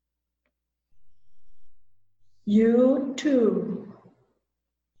 You too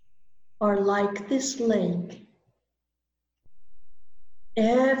are like this lake,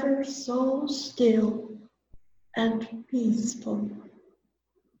 ever so still and peaceful.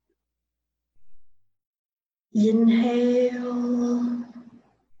 Inhale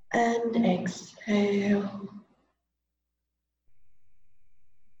and exhale.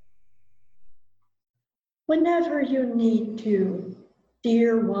 Whenever you need to,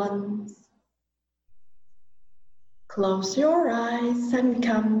 dear ones, close your eyes and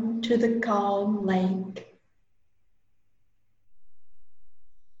come to the calm lake.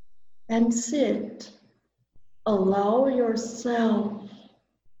 And sit. Allow yourself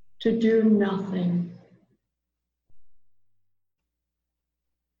to do nothing.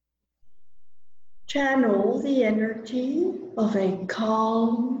 Channel the energy of a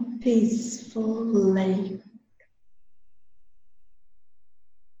calm, peaceful lake.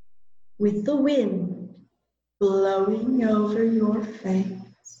 With the wind blowing over your face.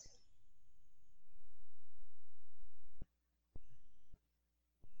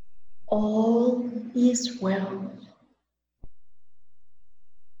 All is well.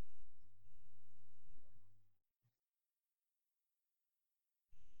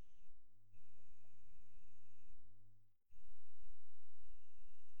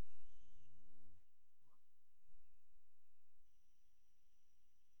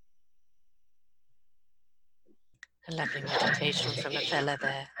 A lovely meditation from Othello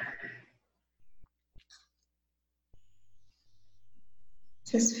there.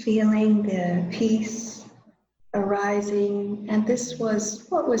 Just feeling the peace arising. And this was,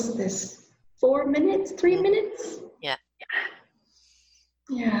 what was this? 4 minutes, 3 minutes? Yeah.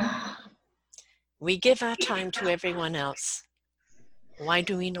 Yeah. We give our time to everyone else. Why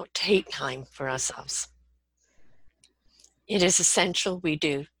do we not take time for ourselves? It is essential we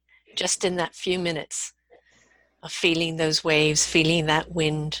do, just in that few minutes of feeling those waves, feeling that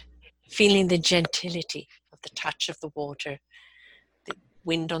wind, feeling the gentility of the touch of the water, the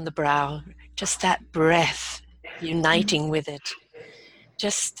wind on the brow, just that breath uniting with it,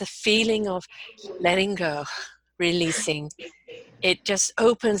 just the feeling of letting go, releasing. It just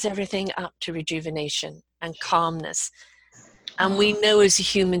opens everything up to rejuvenation and calmness. And we know as a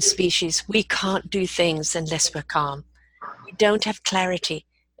human species, we can't do things unless we're calm. We don't have clarity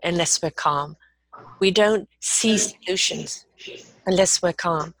unless we're calm. We don't see solutions unless we're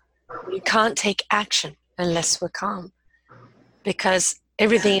calm. We can't take action unless we're calm, because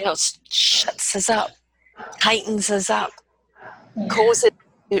everything else shuts us up, tightens us up, causes us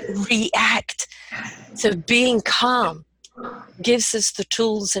to react. So being calm gives us the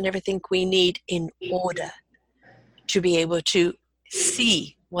tools and everything we need in order to be able to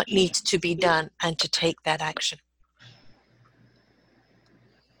see what needs to be done and to take that action.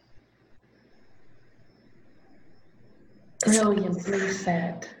 Brilliantly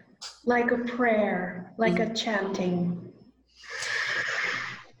said. Like a prayer, like a chanting.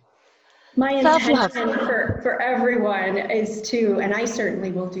 My intention for everyone is to, and I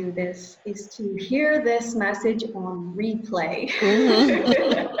certainly will do this, is to hear this message on replay.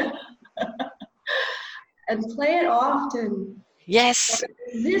 And play it often. Yes.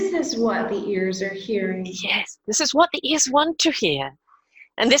 This is what the ears are hearing. Yes, this is what the ears want to hear.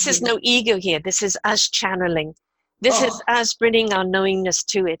 And this is no ego here. This is us channeling. This is us bringing our knowingness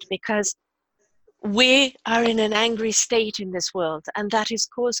to it, because we are in an angry state in this world, and that has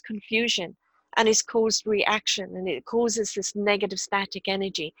caused confusion and has caused reaction, and it causes this negative static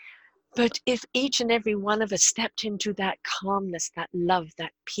energy. But if each and every one of us stepped into that calmness, that love,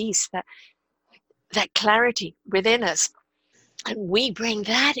 that peace, that clarity within us, and we bring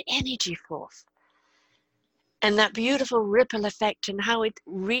that energy forth, and that beautiful ripple effect, and how it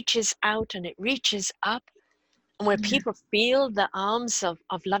reaches out and it reaches up, and where people feel the arms of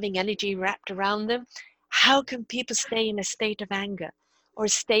loving energy wrapped around them, how can people stay in a state of anger or a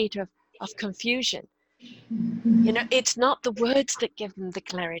state of confusion? You know, it's not the words that give them the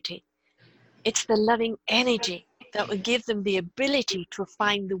clarity. It's the loving energy that will give them the ability to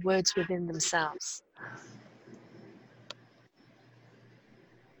find the words within themselves.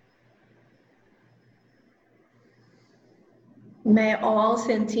 May all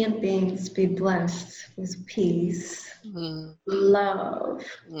sentient beings be blessed with peace, love,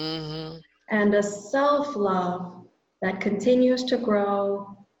 and a self-love that continues to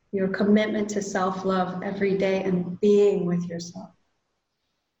grow, your commitment to self-love every day and being with yourself.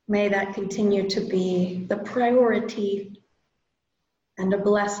 May that continue to be the priority and a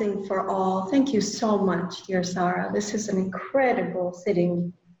blessing for all. Thank you so much, dear Sarah. This is an incredible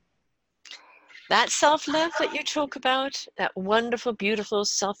sitting. That self-love that you talk about, that wonderful, beautiful,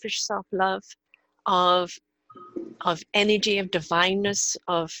 selfish self-love of energy, of divineness,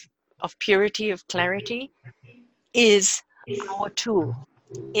 of purity, of clarity, is our tool,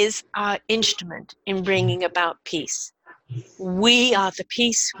 is our instrument in bringing about peace. We are the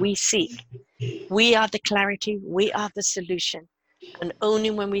peace we seek. We are the clarity. We are the solution. And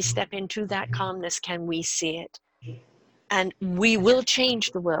only when we step into that calmness can we see it. And we will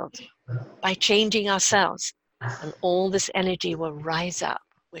change the world by changing ourselves, and all this energy will rise up,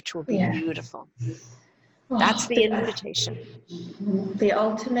 which will be beautiful. That's the invitation. The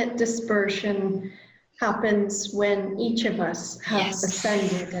ultimate dispersion happens when each of us has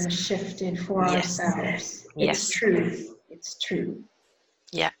ascended and shifted for ourselves. It's true. It's true.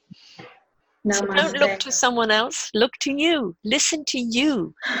 Yeah. So don't look to someone else. Look to you. Listen to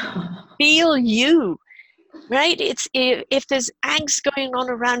you. Feel you. Right? It's if there's angst going on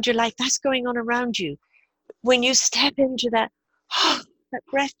around your life, that's going on around you. When you step into that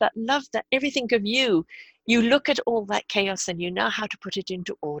breath, that love, that everything of you, you look at all that chaos and you know how to put it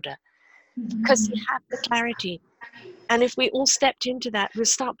into order, because you have the clarity. And if we all stepped into that, we'll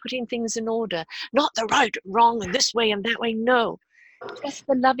start putting things in order. Not the right, wrong, and this way and that way. No, just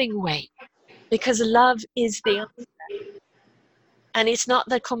the loving way, because love is the answer. And it's not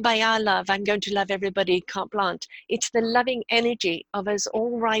the kumbaya love, I'm going to love everybody, carte blanche. It's the loving energy of us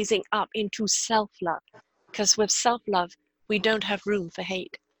all rising up into self-love. Because with self-love, we don't have room for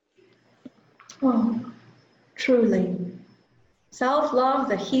hate. Oh, truly. Self-love,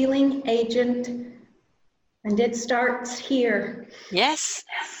 the healing agent, and it starts here. Yes.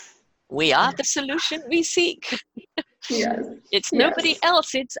 We are the solution we seek. Yes. It's nobody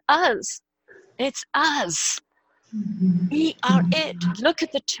else, it's us. It's us. We are it. Look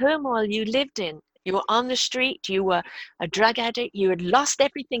at the turmoil you lived in. You were on the street, you were a drug addict, you had lost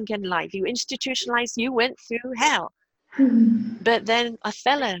everything in life, you institutionalized, you went through hell. But then a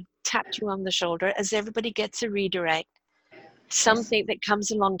fella tapped you on the shoulder, as everybody gets a redirect, something that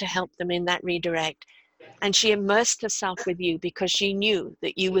comes along to help them in that redirect. And she immersed herself with you because she knew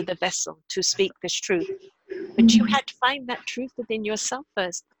that you were the vessel to speak this truth. But you had to find that truth within yourself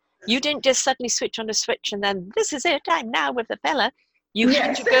first. You didn't just suddenly switch on a switch and then, this is it, I'm now with the fella. You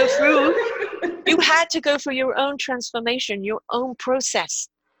had to go through your own transformation, your own process.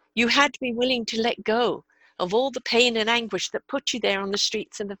 You had to be willing to let go of all the pain and anguish that put you there on the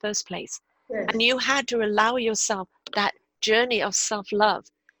streets in the first place. And you had to allow yourself that journey of self-love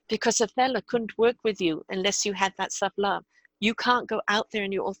because Othello couldn't work with you unless you had that self-love. You can't go out there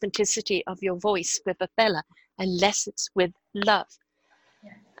in your authenticity of your voice with Othello unless it's with love.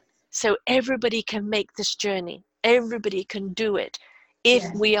 Yes. So everybody can make this journey. Everybody can do it if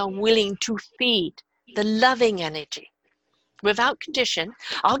Yes. we are willing to feed the loving energy without condition.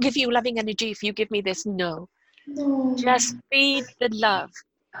 I'll give you loving energy if you give me this. No. Just feed the love.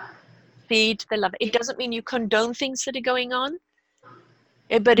 Feed the love. It doesn't mean you condone things that are going on,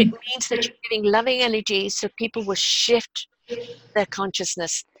 but it means that you're giving loving energy so people will shift their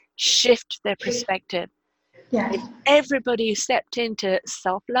consciousness, shift their perspective. Yes. If everybody stepped into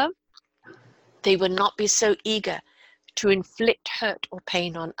self-love, they would not be so eager to inflict hurt or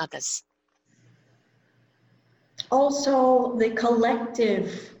pain on others. Also, the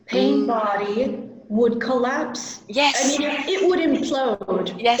collective pain body would collapse. Yes. I mean, it would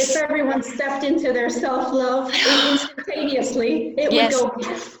implode. Yes. If everyone stepped into their self-love instantaneously, it would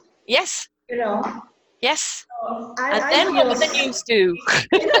go. Yes. You know. Yes. So and then what would the news do?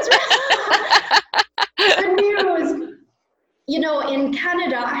 That's right. The news. You know, in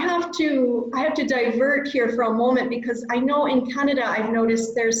Canada, I have to divert here for a moment because I know in Canada I've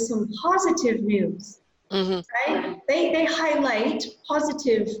noticed there's some positive news. Right? They highlight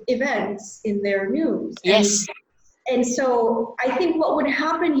positive events in their news. Yes. And so I think what would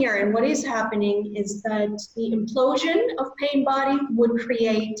happen here and what is happening is that the implosion of pain body would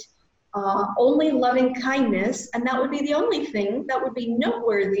create only loving kindness, and that would be the only thing that would be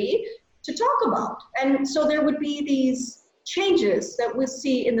noteworthy to talk about. And so there would be these changes that we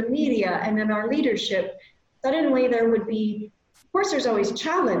see in the media and in our leadership. Suddenly there would be, of course there's always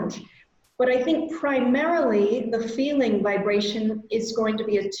challenge, but I think primarily the feeling vibration is going to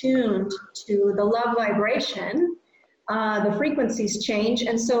be attuned to the love vibration. The frequencies change,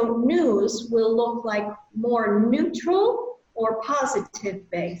 and so news will look like more neutral or positive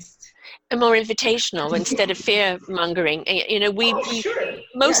based. And more invitational instead of fear mongering. You know,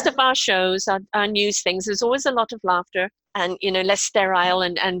 most of our shows, our news things, there's always a lot of laughter and, you know, less sterile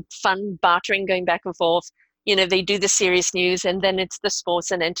and fun bartering going back and forth. You know, they do the serious news, and then it's the sports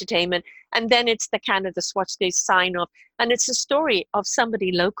and entertainment, and then it's the kind of the Swatch sign off, and it's a story of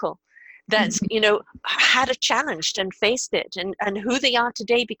somebody local that's, you know, had a challenge and faced it, and who they are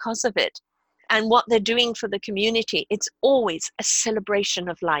today because of it, and what they're doing for the community. It's always a celebration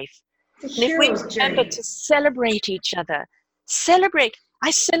of life. And if we remember to celebrate each other, I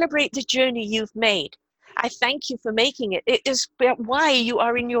celebrate the journey you've made. I thank you for making it. It is why you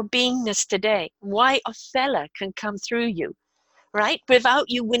are in your beingness today, why Othello can come through you, right? Without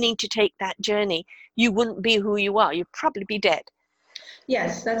you willing to take that journey, you wouldn't be who you are. You'd probably be dead.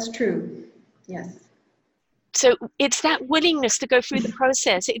 Yes, that's true. Yes. So it's that willingness to go through the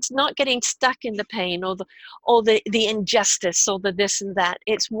process. It's not getting stuck in the pain or the injustice or the this and that.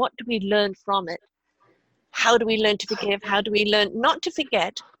 It's what do we learn from it? How do we learn to forgive? How do we learn not to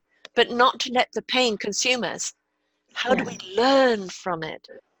forget, but not to let the pain consume us? How do we learn from it?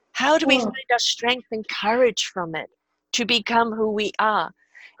 How do we find our strength and courage from it to become who we are?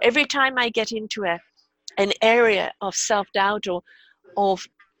 Every time I get into an area of self-doubt or of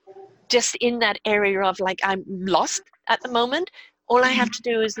just in that area of like I'm lost at the moment, all I have to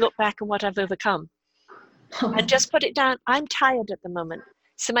do is look back on what I've overcome and just put it down. I'm tired at the moment,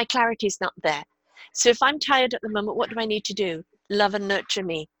 so my clarity is not there. So if I'm tired at the moment, what do I need to do? Love and nurture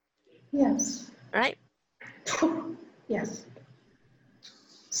me. Yes. Right? Yes.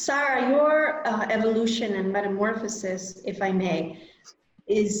 Sarah, your evolution and metamorphosis, if I may,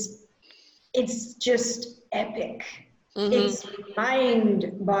 it's just epic. It's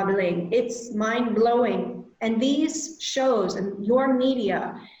mind-boggling. It's mind-blowing. And these shows and your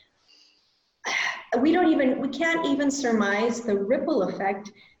media, we can't even surmise the ripple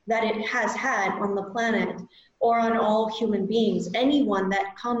effect that it has had on the planet or on all human beings, anyone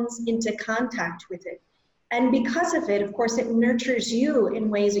that comes into contact with it. And because of it, of course, it nurtures you in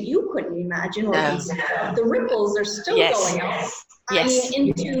ways that you couldn't imagine or consider. The ripples are still going out. I mean,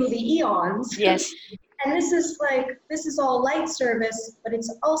 into the eons. Yes. And this is all light service, but it's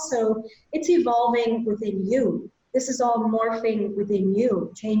evolving within you. This is all morphing within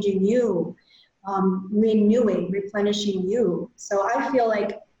you, changing you, renewing, replenishing you. So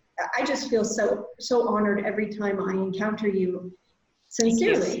I just feel so honored every time I encounter you,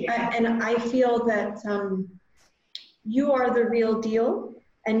 sincerely. And I feel that you are the real deal,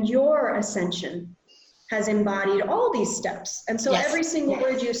 and your ascension has embodied all these steps. And so every single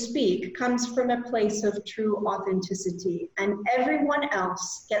word you speak comes from a place of true authenticity, and everyone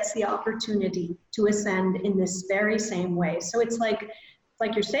else gets the opportunity to ascend in this very same way. So it's like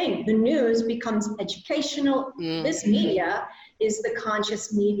like you're saying, the news becomes educational. This media is the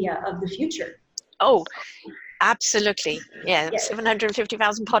conscious media of the future. Oh, absolutely. Yeah, Yes.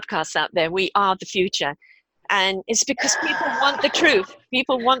 750,000 podcasts out there. We are the future. And it's because people want the truth.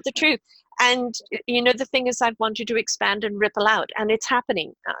 People want the truth. And, you know, the thing is, I've wanted to expand and ripple out, and it's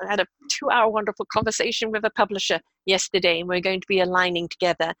happening. I had a 2-hour wonderful conversation with a publisher yesterday, and we're going to be aligning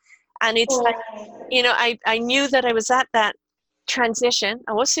together. And it's like, you know, I knew that I was at that transition.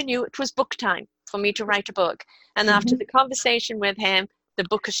 I also knew it was book time for me to write a book. And after the conversation with him, the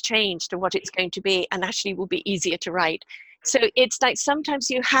book has changed to what it's going to be, and actually will be easier to write. So it's like sometimes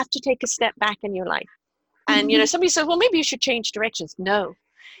you have to take a step back in your life. And, you know, somebody said, well, maybe you should change directions. No,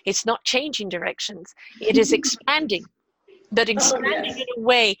 it's not changing directions. It is expanding, but expanding in a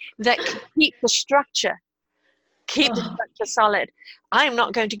way that can keep the structure solid. I am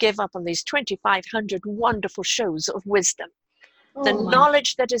not going to give up on these 2,500 wonderful shows of wisdom. The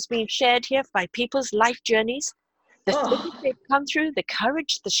knowledge that has been shared here by people's life journeys, the things they've come through, the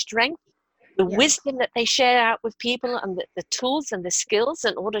courage, the strength, the wisdom that they share out with people, and the tools and the skills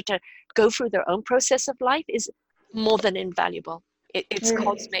in order to go through their own process of life is more than invaluable. It's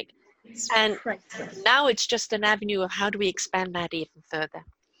cosmic. And now it's just an avenue of how do we expand that even further.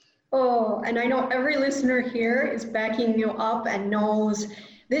 Oh, and I know every listener here is backing you up and knows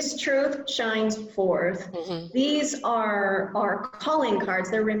this truth shines forth. These are our calling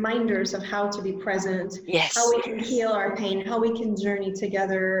cards. They're reminders of how to be present, how we can heal our pain, how we can journey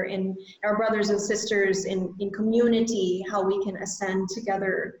together in our brothers and sisters in community, how we can ascend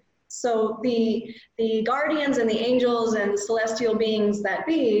together. So the guardians and the angels and the celestial beings that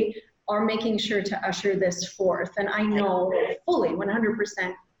be are making sure to usher this forth. And I know fully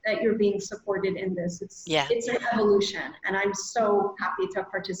 100% that you're being supported in this. It's an evolution, and I'm so happy to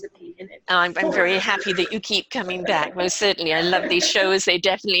participate in it. I'm very happy that you keep coming back. Most certainly. I love these shows. They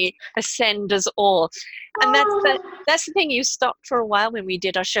definitely ascend us all. And that's the thing. You stopped for a while when we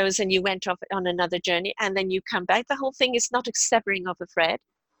did our shows, and you went off on another journey, and then you come back. The whole thing is not a severing of a thread.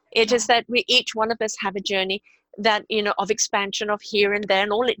 It is that we, each one of us, have a journey that, you know, of expansion, of here and there,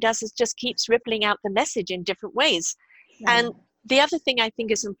 and all it does is just keeps rippling out the message in different ways. And the other thing I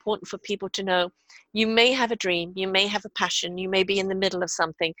think is important for people to know, you may have a dream, you may have a passion, you may be in the middle of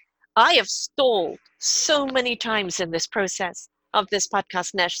something. I have stalled so many times in this process of this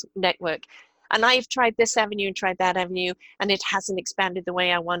podcast network, and I've tried this avenue and tried that avenue, and it hasn't expanded the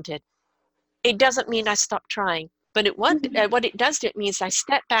way I wanted. It doesn't mean I stopped trying, but what it does, it means I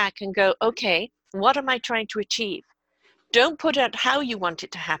step back and go, okay, what am I trying to achieve? Don't put out how you want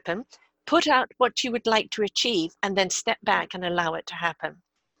it to happen. Put out what you would like to achieve, and then step back and allow it to happen.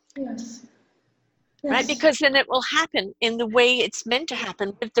 Right? Because then it will happen in the way it's meant to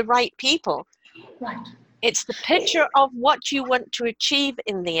happen with the right people. It's the picture of what you want to achieve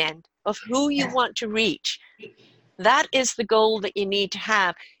in the end, of who you want to reach. That is the goal that you need to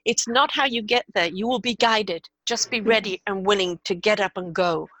have. It's not how you get there. You will be guided. Just be ready and willing to get up and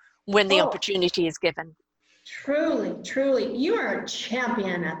go when the opportunity is given. Truly, truly. You are a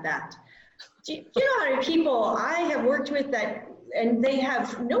champion at that. Do you know how many people I have worked with that, and they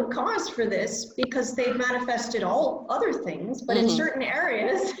have no cause for this because they've manifested all other things, but in certain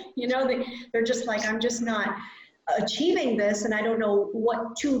areas, you know, they're just like, I'm just not achieving this, and I don't know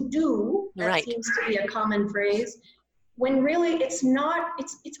what to do. That seems to be a common phrase. When really it's not,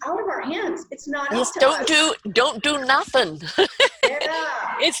 it's out of our hands. It's not up to us. Don't do nothing.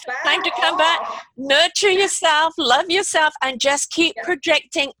 It's time to come back, nurture yourself, love yourself, and just keep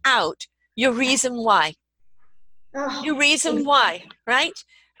projecting out your reason why. Your reason why, right?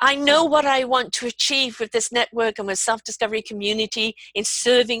 I know what I want to achieve with this network and with Self-Discovery Community in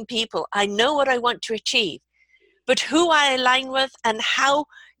serving people. I know what I want to achieve. But who I align with and how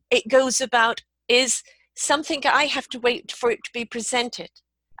it goes about is something I have to wait for it to be presented.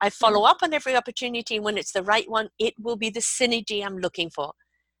 I follow up on every opportunity, and when it's the right one, it will be the synergy I'm looking for,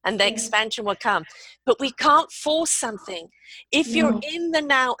 and the expansion will come. But we can't force something. If you're in the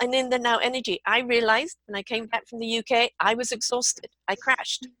now and in the now energy, I realized when I came back from the UK, I was exhausted. I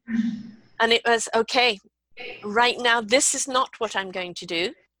crashed. And it was, okay, right now, this is not what I'm going to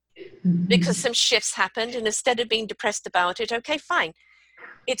do, because some shifts happened, and instead of being depressed about it, okay, fine,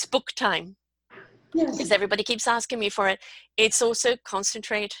 it's book time. Because everybody keeps asking me for it. It's also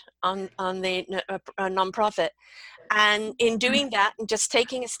concentrate on the nonprofit. And in doing that, and just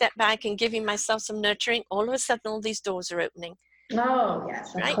taking a step back and giving myself some nurturing, all of a sudden, all these doors are opening. Oh,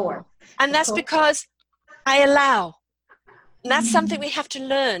 yes, of course. And that's because I allow. And that's something we have to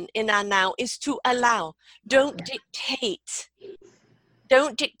learn in our now, is to allow. Don't dictate.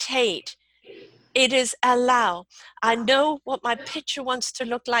 Don't dictate. It is allow. I know what my picture wants to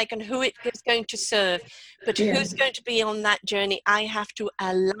look like and who it is going to serve, but who's Yes. going to be on that journey? I have to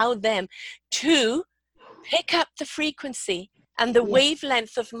allow them to pick up the frequency and the Yes.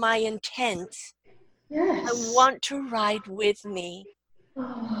 wavelength of my intent. I Yes. want to ride with me.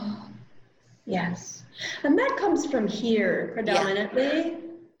 Oh, yes. And that comes from here Yeah, predominantly.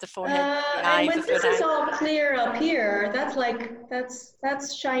 the forehead, the And eye, the when third this is eye. all clear up here, that's like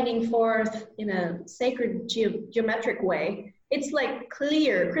that's shining forth in a sacred geometric way. It's like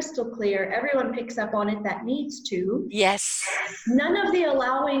clear, crystal clear. Everyone picks up on it that needs to. Yes. None of the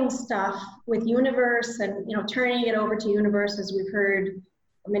allowing stuff with universe and turning it over to universe, as we've heard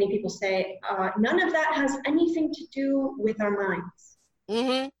many people say, none of that has anything to do with our minds.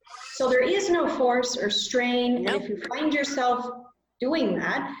 Mm-hmm. So there is no force or strain, No. and if you find yourself doing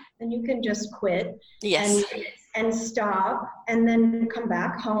that, then you can just quit. Yes. And stop, and then come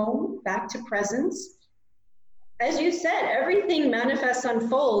back home, back to presence. As you said, everything manifests,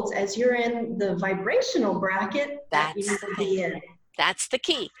 unfolds as you're in the vibrational bracket that you need to be in. That's the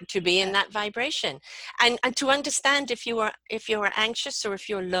key, to be in that vibration, and to understand if you're anxious or if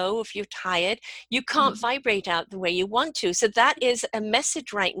you're low, if you're tired, you can't vibrate out the way you want to. So that is a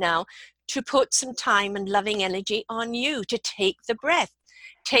message right now to put some time and loving energy on you, to take the breath,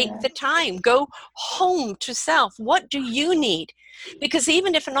 take the time, go home to self. What do you need? Because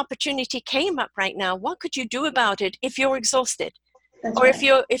even if an opportunity came up right now, what could you do about it if you're exhausted? That's or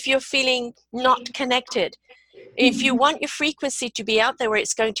right. if you're feeling not connected? If you want your frequency to be out there where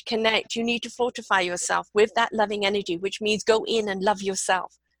it's going to connect, you need to fortify yourself with that loving energy, which means go in and love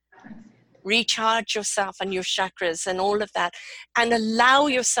yourself. Recharge yourself and your chakras and all of that, and allow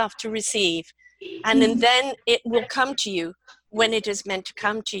yourself to receive. And then it will come to you when it is meant to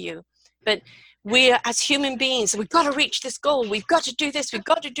come to you. But we, as human beings, we've got to reach this goal. We've got to do this. We've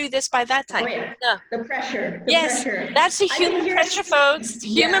got to do this by that time. Oh, yeah. No. The pressure. Yes, pressure. that's the human pressure, folks.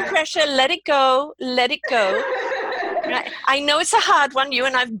 Human pressure. Let it go. Let it go. Right. I know it's a hard one. You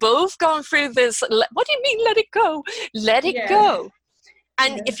and I've both gone through this. What do you mean, let it go? Let it go.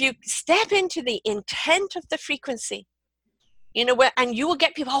 And if you step into the intent of the frequency, and you will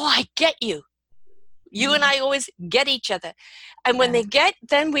get people, oh, I get you. You and I always get each other. And when they get,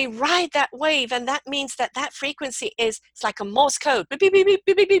 then we ride that wave. And that means that frequency it's like a Morse code. Beep, beep, beep,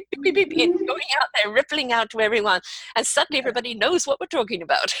 beep, beep, beep, beep, beep, beep, it's going out there, rippling out to everyone. And suddenly everybody knows what we're talking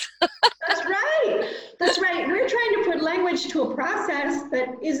about. That's right. That's right. We're trying to put language to a process that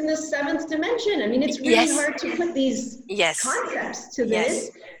is in the seventh dimension. I mean, it's really hard to put these concepts to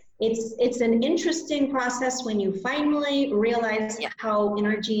this. It's an interesting process when you finally realize how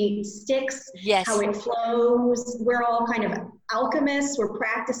energy sticks, how it flows. We're all kind of alchemists. We're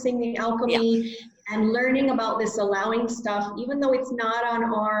practicing the alchemy and learning about this allowing stuff, even though it's not on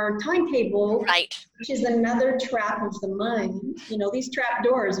our timetable, which is another trap of the mind. These trap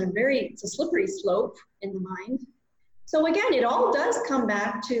doors are it's a slippery slope in the mind. So again, it all does come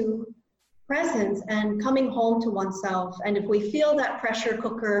back to presence and coming home to oneself. And if we feel that pressure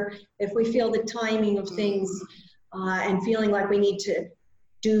cooker, if we feel the timing of things and feeling like we need to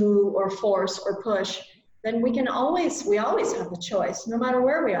do or force or push, then we always have the choice, no matter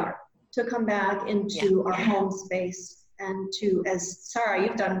where we are, to come back into our home space and to, as Sarah,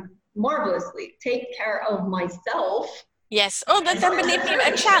 you've done marvelously, take care of myself. Yes. Oh, but then believe me,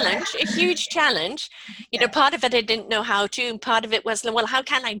 a challenge, a huge challenge. Part of it I didn't know how to, and part of it was, well, how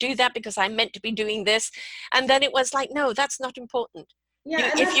can I do that because I'm meant to be doing this? And then it was like, no, that's not important.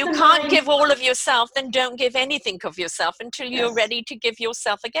 If you can't give all of yourself, then don't give anything of yourself until you're ready to give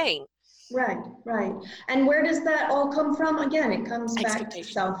yourself again. Right. And where does that all come from? Again, it comes back to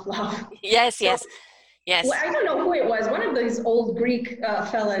self-love. Yes. Well, I don't know who it was. One of these old Greek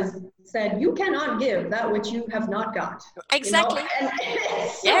fellas said, "You cannot give that which you have not got." Exactly. And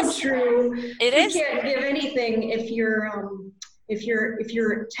it's so true. It is. You can't give anything if your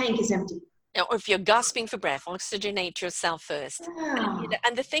tank is empty. Or if you're gasping for breath, oxygenate yourself first.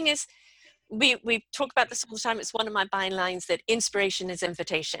 And the thing is, we talk about this all the time. It's one of my bylines that inspiration is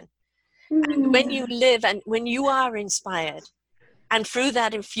invitation. And when you live and when you are inspired, and through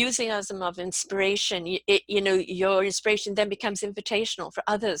that enthusiasm of inspiration, your inspiration then becomes invitational for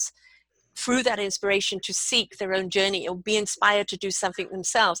others through that inspiration to seek their own journey or be inspired to do something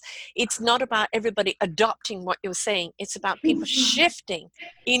themselves. It's not about everybody adopting what you're saying. It's about people shifting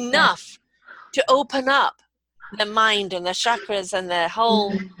enough to open up their mind and their chakras and their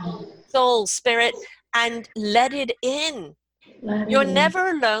whole soul, spirit, and let it in. You're never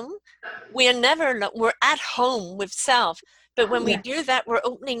alone. We are never alone. We're at home with self. But when we do that, we're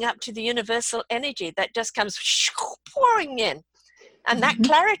opening up to the universal energy that just comes pouring in. And that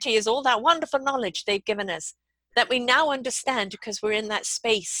clarity is all that wonderful knowledge they've given us that we now understand because we're in that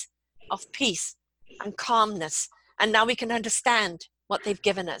space of peace and calmness. And now we can understand what they've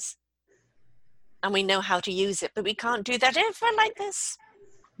given us. And we know how to use it, but we can't do that if we're like this.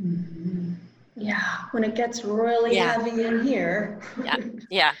 Mm-hmm. Yeah, when it gets really heavy in here,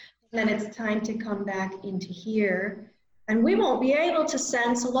 then it's time to come back into here. And we won't be able to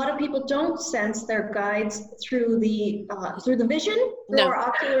sense, a lot of people don't sense their guides through the vision, through our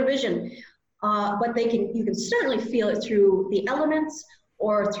ocular vision. But you can certainly feel it through the elements,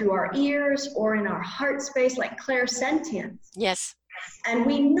 or through our ears, or in our heart space, like clairsentience. Yes. And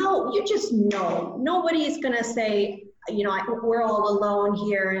we know, you just know, nobody is going to say, we're all alone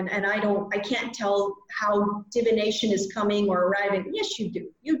here, and I can't tell how divination is coming or arriving. Yes, you do.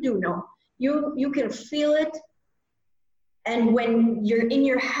 You do know. You can feel it. And when you're in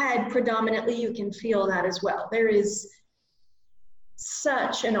your head, predominantly, you can feel that as well. There is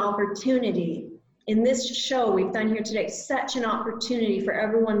such an opportunity in this show we've done here today, such an opportunity for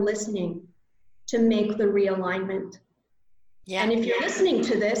everyone listening to make the realignment. Yeah. And if you're listening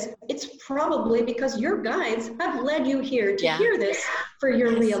to this, it's probably because your guides have led you here to hear this for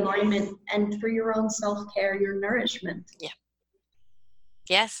your realignment and for your own self-care, your nourishment. Yeah.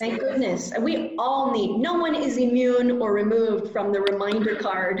 Yes. Thank goodness. We all need, no one is immune or removed from the reminder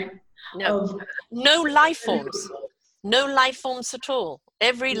card. No life forms. No life forms at all.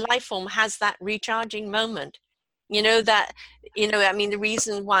 Every life form has that recharging moment. The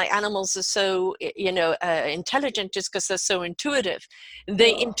reason why animals are so, intelligent is because they're so intuitive.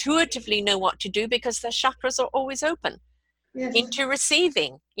 They intuitively know what to do because their chakras are always open into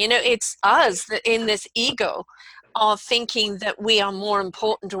receiving. It's us that in this ego are thinking that we are more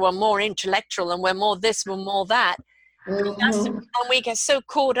important or more intellectual and we're more this, we're more that. And we get so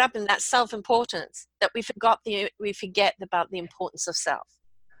caught up in that self-importance that we forget about the importance of self.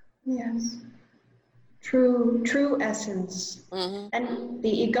 Yes. True essence. Mm-hmm. And the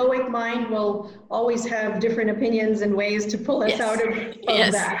egoic mind will always have different opinions and ways to pull us out of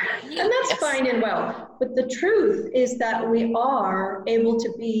that. And that's fine and well. But the truth is that we are able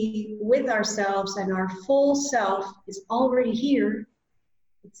to be with ourselves, and our full self is already here.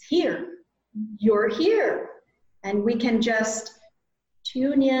 It's here. You're here. And we can just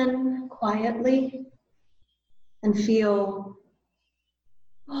tune in quietly and feel,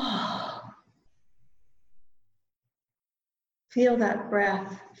 feel that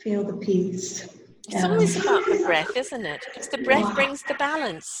breath, feel the peace. It's always about the breath, isn't it? Because the breath brings the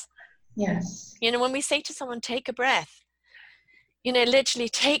balance. Yes. When we say to someone, take a breath, literally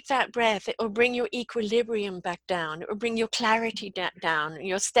take that breath. It will bring your equilibrium back down. It will bring your clarity down.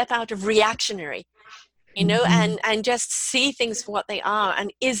 You'll step out of reactionary, and just see things for what they are.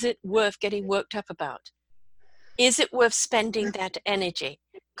 And is it worth getting worked up about? Is it worth spending that energy?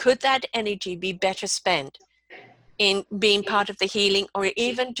 Could that energy be better spent in being part of the healing, or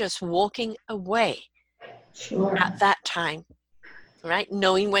even just walking away at that time, right?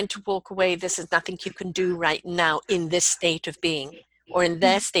 Knowing when to walk away. This is nothing you can do right now in this state of being or in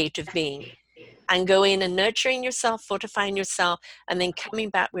their state of being. And go in and nurturing yourself, fortifying yourself, and then coming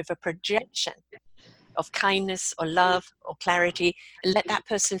back with a projection of kindness or love or clarity, and let that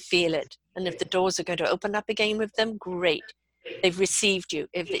person feel it. And if the doors are going to open up again with them, great. They've received you.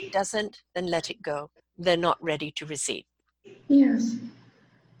 If it doesn't, then let it go. They're not ready to receive. Yes.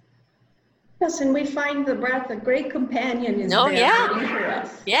 Yes, and we find the breath a great companion for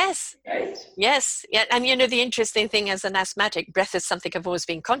us. Yes. Right. Yes. Yeah. And the interesting thing as an asthmatic, breath is something I've always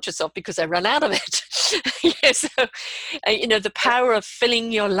been conscious of because I run out of it. So, the power of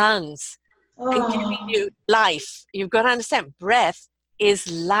filling your lungs and giving you life. You've got to understand, breath is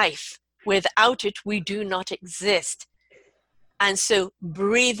life. Without it, we do not exist. And so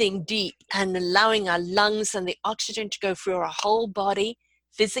breathing deep and allowing our lungs and the oxygen to go through our whole body,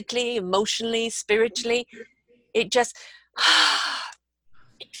 physically, emotionally, spiritually, it just,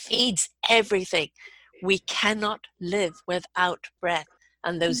 it feeds everything. We cannot live without breath.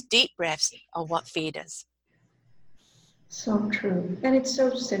 And those deep breaths are what feed us. So true. And it's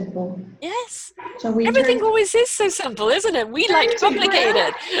so simple. Yes. So everything always is so simple, isn't it? We like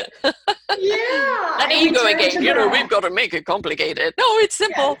complicated. Yeah. That ego again, we've got to make it complicated. No, it's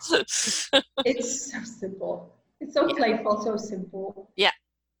simple. Yes. It's so simple. It's so playful, so simple. Yeah.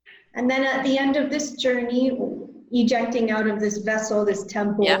 And then at the end of this journey, ejecting out of this vessel, this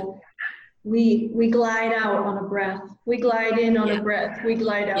temple, we glide out on a breath. We glide in on a breath. We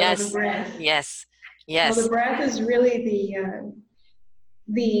glide out on a breath. Yes. Yes. Well, the breath is really the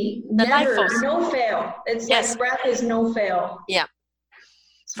never, no fail. It's like breath is no fail. Yeah.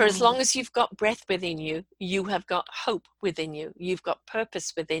 For as long as you've got breath within you, you have got hope within you, you've got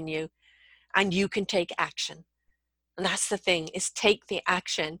purpose within you, and you can take action. And that's the thing, is take the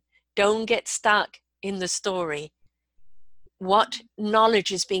action. Don't get stuck in the story. What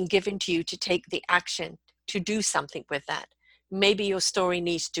knowledge is being given to you to take the action, to do something with that? Maybe your story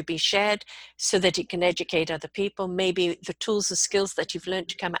needs to be shared so that it can educate other people. Maybe the tools and skills that you've learned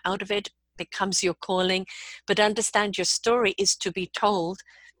to come out of it becomes your calling. But understand, your story is to be told,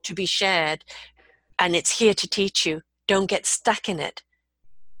 to be shared, and it's here to teach you. Don't get stuck in it.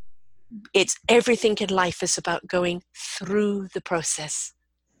 It's everything in life is about going through the process,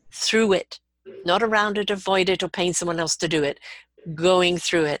 through it, not around it, avoid it, or paying someone else to do it. Going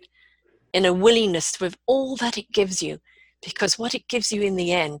through it in a willingness with all that it gives you, because what it gives you in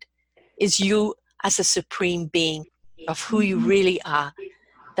the end is you as a supreme being of who you really are,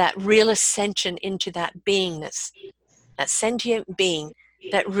 that real ascension into that beingness, that sentient being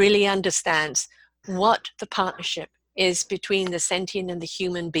that really understands what the partnership is between the sentient and the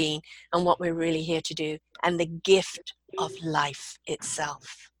human being and what we're really here to do, and the gift of life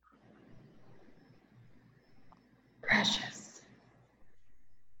itself. Precious.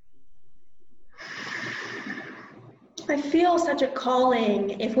 I feel such a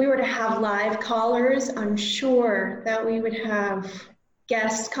calling. If we were to have live callers, I'm sure that we would have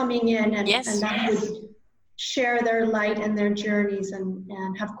guests coming in and that would share their light and their journeys and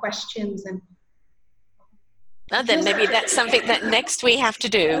have questions. And then maybe that's something that next we have to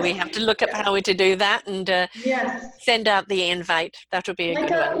do. We have to look up how to do that and send out the invite. That would be a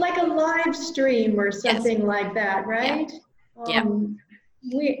good one. Like a live stream or something like that, right? Yeah.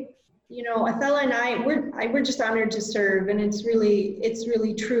 We, Athela and I, we're just honored to serve, and it's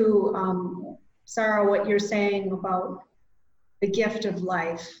really true, Sarah, what you're saying about the gift of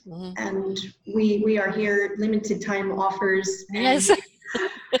life. Mm-hmm. And we are here, limited time offers. Yes.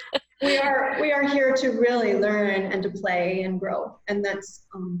 we are here to really learn and to play and grow, and that's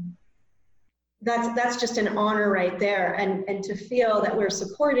just an honor right there, and to feel that we're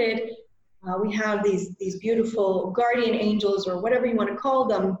supported. We have these beautiful guardian angels, or whatever you want to call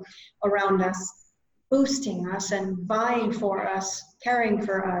them, around us, boosting us and vying for us, caring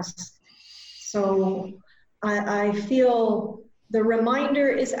for us. So I feel the reminder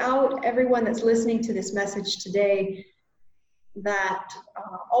is out, everyone that's listening to this message today, that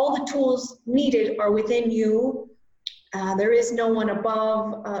all the tools needed are within you. There is no one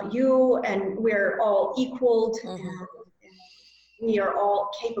above you, and we're all equal, and we are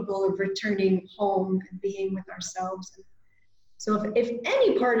all capable of returning home and being with ourselves. So if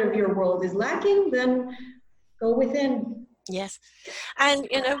any part of your world is lacking, then go within. Yes. And,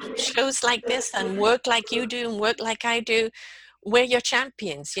 shows like this and work like you do and work like I do, we're your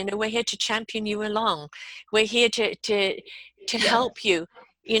champions. We're here to champion you along. We're here to help you,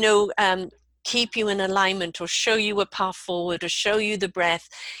 keep you in alignment, or show you a path forward, or show you the breath.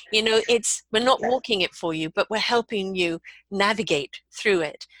 We're not walking it for you, but we're helping you navigate through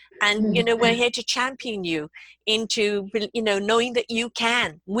it. And, we're here to champion you into, knowing that you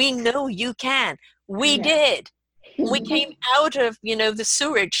can. We know you can. We did. We came out of, the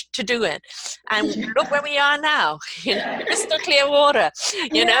sewerage to do it. And look where we are now, crystal clear water,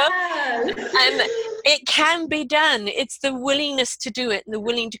 and it can be done. It's the willingness to do it and the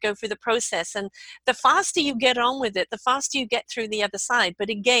willing to go through the process. And the faster you get on with it, the faster you get through the other side. But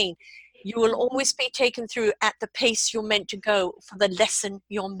again, you will always be taken through at the pace you're meant to go for the lesson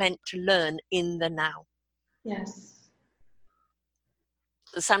you're meant to learn in the now. Yes.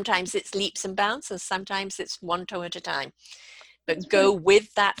 Sometimes it's leaps and bounds, and sometimes it's one toe at a time. But go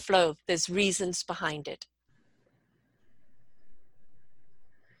with that flow. There's reasons behind it.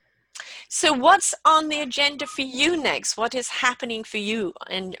 So what's on the agenda for you next? What is happening for you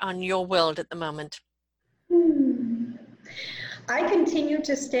on your world at the moment? I continue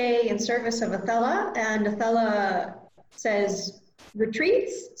to stay in service of Athela, and Athela says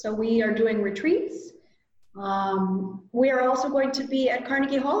retreats. So we are doing retreats. We are also going to be at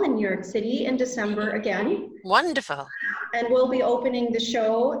Carnegie Hall in New York City in December again. Wonderful. And we'll be opening the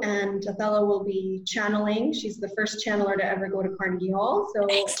show, and Athela will be channeling. She's the first channeler to ever go to Carnegie Hall. So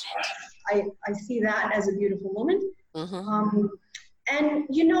I see that as a beautiful moment. Mm-hmm. And,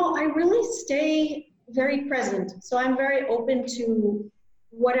 I really stay very present. So I'm very open to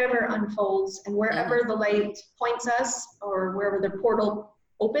whatever unfolds, and wherever the light points us, or wherever the portal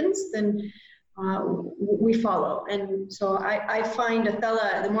opens, then we follow. And so I find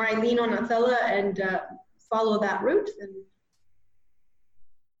Athela, the more I lean on Athela and follow that route, then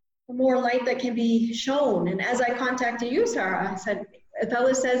the more light that can be shown. And as I contacted you, Sarah, I said,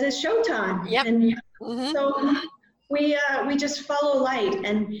 Athela says it's showtime. Yep. And so we just follow light,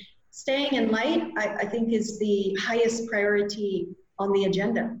 and staying in light, I think, is the highest priority on the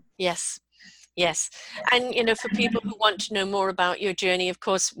agenda. Yes. Yes. And, you know, for people who want to know more about your journey, of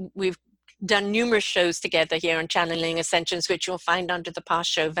course, we've done numerous shows together here on Channeling Ascensions, which you'll find under the past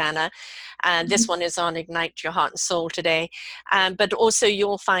show, Vanna. And this one is on Ignite Your Heart and Soul today. But also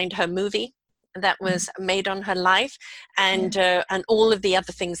you'll find her movie that was made on her life, and all of the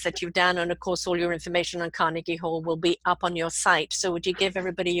other things that you've done. And of course, all your information on Carnegie Hall will be up on your site. So would you give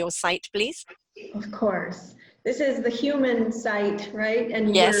everybody your site, please? Of course. This is the human site, right?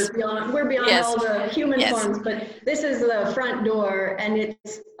 And yes. we're beyond yes. all the human yes. forms, but this is the front door, and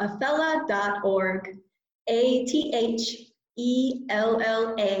it's athella.org,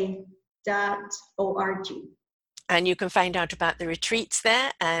 ATHELLA.org. And you can find out about the retreats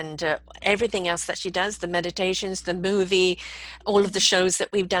there, and everything else that she does, the meditations, the movie, all of the shows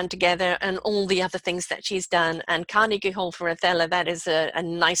that we've done together, and all the other things that she's done. And Carnegie Hall for Athella, that is a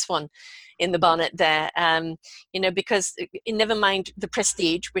nice one in the bonnet there, you know, because never mind the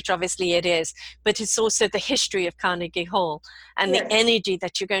prestige, which obviously it is, but it's also the history of Carnegie Hall and yes. the energy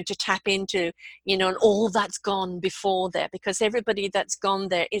that you're going to tap into, you know, and all that's gone before there, because everybody that's gone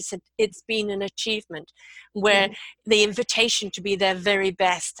there, it's been an achievement where the invitation to be their very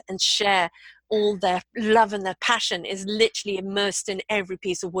best and share all their love and their passion is literally immersed in every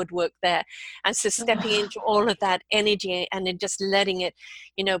piece of woodwork there. And so stepping into all of that energy and then just letting it,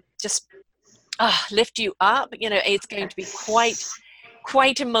 you know, just lift you up, you know, it's going to be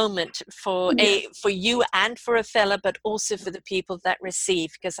quite a moment for you and for Athella, but also for the people that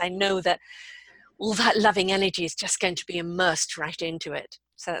receive, because I know that all that loving energy is just going to be immersed right into it.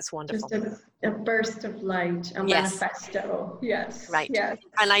 So that's wonderful. Just a burst of light, a manifesto. Yes. Right. Yes.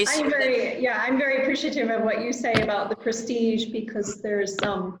 And I'm very appreciative of what you say about the prestige, because there's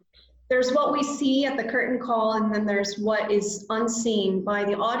what we see at the curtain call, and then there's what is unseen by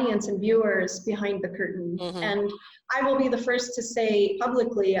the audience and viewers behind the curtain. And I will be the first to say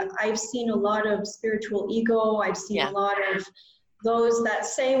publicly, I've seen a lot of spiritual ego. I've seen a lot of those that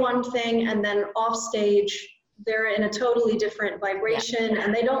say one thing and then off stage, they're in a totally different vibration,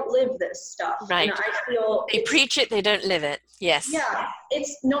 and they don't live this stuff. Right. And I feel they preach it, they don't live it. Yes. Yeah.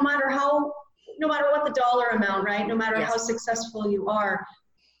 It's no matter what the dollar amount, right? No matter how successful you are,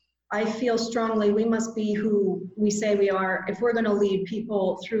 I feel strongly we must be who we say we are if we're going to lead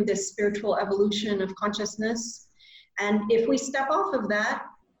people through this spiritual evolution of consciousness. And if we step off of that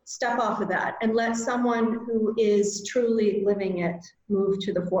and let someone who is truly living it move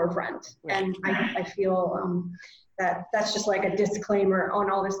to the forefront. Right. And I feel that's just like a disclaimer on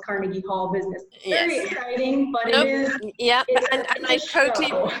all this Carnegie Hall business. Very exciting, but it is. Yeah, and I totally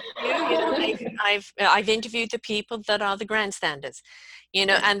agree with you. I've interviewed the people that are the grandstanders, you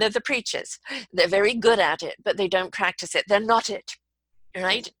know, and they're the preachers. They're very good at it, but they don't practice it. They're not it,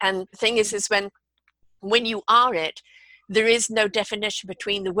 right? And the thing is when you are it, there is no definition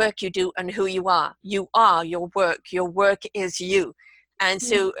between the work you do and who you are. You are your work. Your work is you. And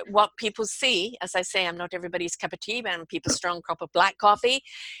so what people see, as I say, I'm not everybody's cup of tea, but I'm people's strong cup of black coffee.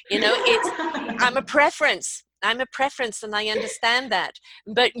 You know, I'm a preference. I'm a preference, and I understand that.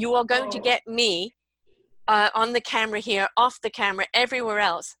 But you are going to get me on the camera here, off the camera, everywhere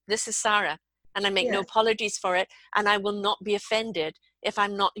else. This is Sarah, and I make no apologies for it, and I will not be offended if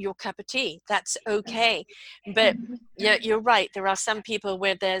I'm not your cup of tea. That's okay. But you're right. There are some people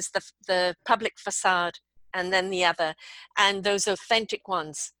where there's the public facade and then the other, and those authentic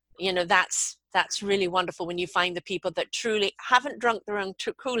ones, you know, that's really wonderful when you find the people that truly haven't drunk their own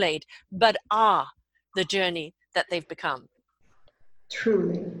Kool-Aid, but are the journey that they've become.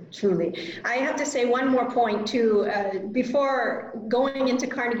 Truly, truly. I have to say one more point too. Before going into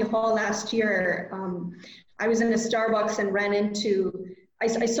Carnegie Hall last year, I was in a Starbucks and ran into, I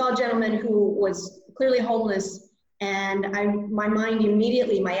saw a gentleman who was clearly homeless, and my mind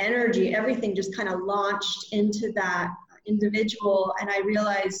immediately, my energy, everything just kind of launched into that individual, and I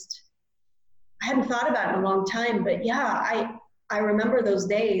realized, I hadn't thought about it in a long time, but yeah, I remember those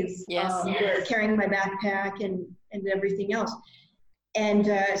days, carrying my backpack and everything else. And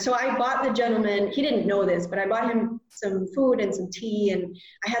so I bought the gentleman, he didn't know this, but I bought him some food and some tea, and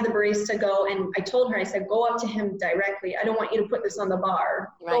I had the barista go, and I told her, I said, go up to him directly. I don't want you to put this on the bar.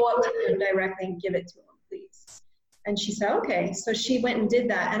 Right. Go up to him directly and give it to him, please. And she said, okay. So she went and did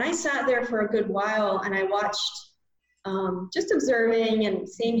that. And I sat there for a good while, and I watched, just observing and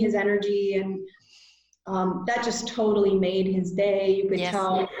seeing his energy, and that just totally made his day. You could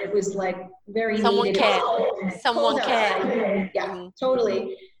tell it was like very Someone needed. Cared. Someone cared. Yeah,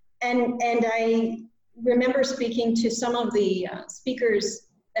 totally. And I remember speaking to some of the speakers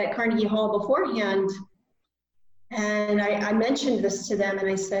at Carnegie Hall beforehand, And I mentioned this to them, and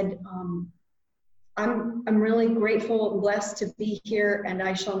I said, I'm really grateful and blessed to be here, and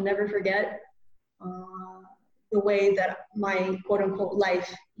I shall never forget the way that my quote unquote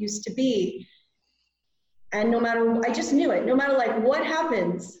life used to be. And no matter, I just knew it, no matter like what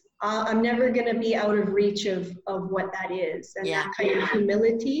happens, I'm never gonna be out of reach of what that is. And that kind of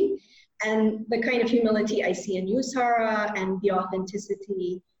humility, and the kind of humility I see in you, Sarah, and the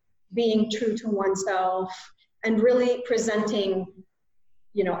authenticity, being true to oneself, and really presenting,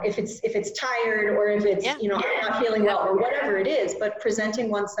 you know, if it's tired, or if it's, you know, I'm not feeling well, or whatever it is, but presenting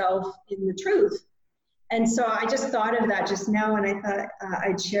oneself in the truth. And so I just thought of that just now, and I thought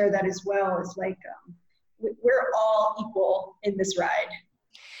I'd share that as well. It's like, we're all equal in this ride.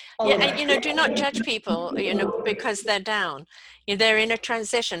 And you know, do not judge people, you know, because they're down. You know, they're in a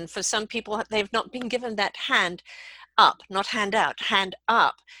transition. For some people, they've not been given that hand up, not hand out, hand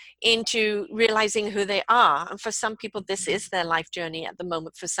up, into realizing who they are. And for some people, this is their life journey at the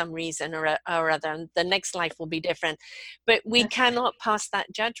moment for some reason or other. And the next life will be different. But we cannot pass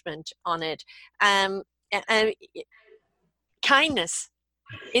that judgment on it. Kindness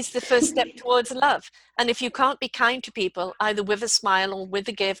is the first step towards love. And if you can't be kind to people, either with a smile or with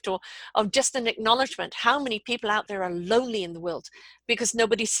a gift or just an acknowledgement, how many people out there are lonely in the world because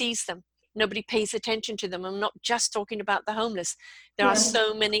nobody sees them? Nobody pays attention to them. I'm not just talking about the homeless. There are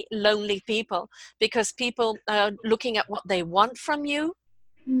so many lonely people because people are looking at what they want from you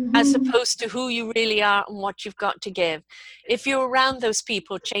as opposed to who you really are and what you've got to give. If you're around those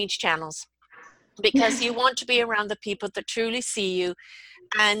people, change channels, because you want to be around the people that truly see you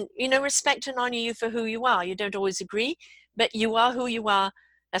and, you know, respect and honor you for who you are. You don't always agree, but you are who you are.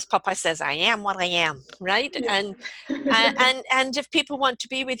 As Popeye says, I am what I am, right? And if people want to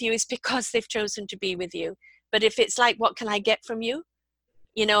be with you, it's because they've chosen to be with you. But if it's like, what can I get from you?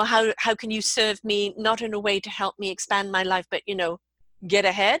 You know, how can you serve me, not in a way to help me expand my life, but, you know, get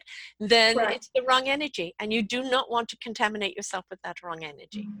ahead, then it's the wrong energy. And you do not want to contaminate yourself with that wrong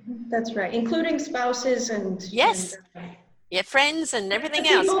energy. That's right, including spouses and your friends and everything the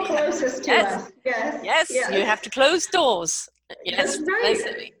else. People closest to us. Yes. You have to close doors. Yes, that's right.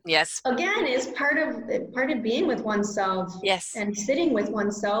 Basically. Yes. Again, is part of being with oneself. Yes. And sitting with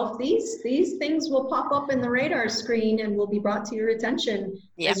oneself. These things will pop up in the radar screen and will be brought to your attention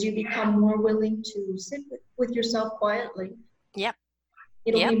as you become more willing to sit with yourself quietly. Yep.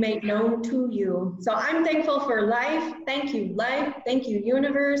 It'll be made known to you. So I'm thankful for life. Thank you, life. Thank you,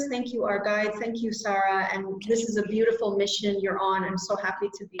 universe. Thank you, our guides. Thank you, Sarah. And this is a beautiful mission you're on. I'm so happy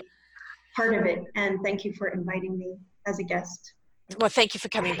to be part of it. And thank you for inviting me as a guest. Well, thank you for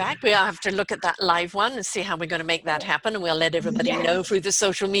coming back. We'll have to look at that live one and see how we're going to make that happen. And we'll let everybody know through the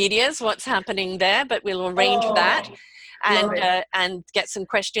social medias what's happening there, but we'll arrange that and get some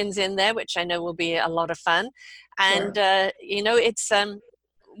questions in there, which I know will be a lot of fun. And, you know, it's,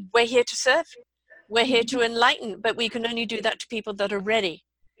 we're here to serve. We're here to enlighten, but we can only do that to people that are ready.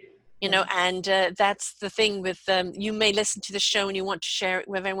 You know, and that's the thing with, you may listen to the show and you want to share it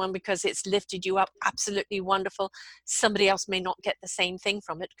with everyone because it's lifted you up. Absolutely wonderful. Somebody else may not get the same thing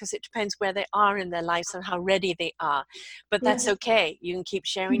from it because it depends where they are in their lives and how ready they are. But that's okay. You can keep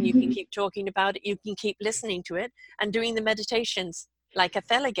sharing. You can keep talking about it. You can keep listening to it and doing the meditations like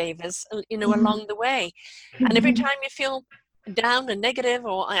Athela gave us, you know, along the way. And every time you feel down and negative,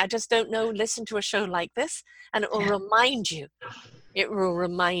 or I just don't know, listen to a show like this and it will remind you. It will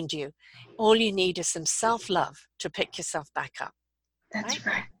remind you. All you need is some self-love to pick yourself back up. That's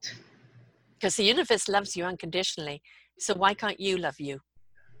right. Because the universe loves you unconditionally. So why can't you love you?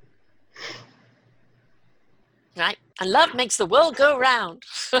 Right? And love makes the world go round.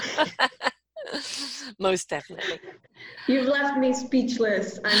 Most definitely. You've left me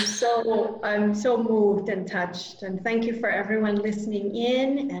speechless. I'm so moved and touched. And thank you for everyone listening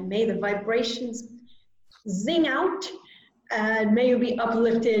in. And may the vibrations zing out. And may you be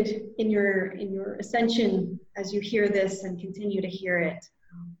uplifted in your ascension as you hear this and continue to hear it.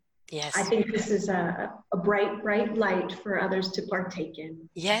 Yes. I think this is a bright, bright light for others to partake in.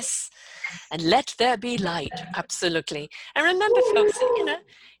 Yes. And let there be light. Absolutely. And remember, folks, you know,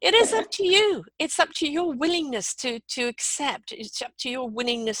 it is up to you. It's up to your willingness to accept. It's up to your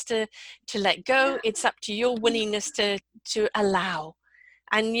willingness to let go. It's up to your willingness to allow.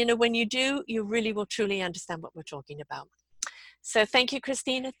 And, you know, when you do, you really will truly understand what we're talking about. So thank you,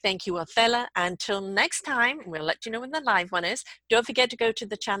 Christina. Thank you, Athela. Until next time, we'll let you know when the live one is. Don't forget to go to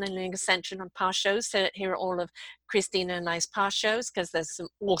the Channeling Ascension on past shows to hear all of Christina and I's past shows, because there's some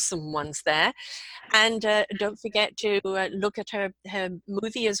awesome ones there. And don't forget to look at her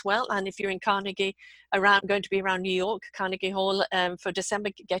movie as well. And if you're in Carnegie, going to be around New York, Carnegie Hall for December,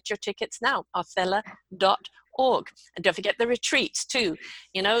 get your tickets now, athela.org. selfdiscoverymedia.org. And don't forget the retreats too.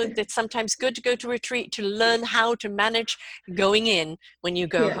 You know, it's sometimes good to go to retreat to learn how to manage going in when you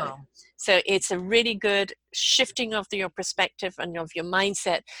go home. So it's a really good shifting of your perspective and of your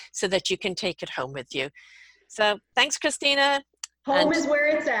mindset so that you can take it home with you. So thanks, Christina. Home is where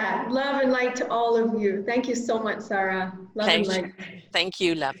it's at. Love and light to all of you. Thank you so much, Sarah. Love and light. Thank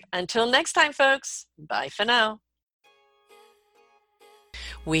you, love. Until next time, folks. Bye for now.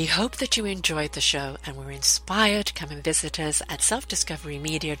 We hope that you enjoyed the show and were inspired to come and visit us at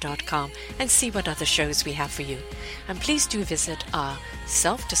selfdiscoverymedia.com and see what other shows we have for you. And please do visit our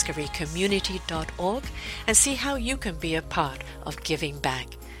selfdiscoverycommunity.org and see how you can be a part of giving back.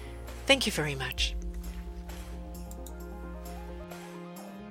 Thank you very much.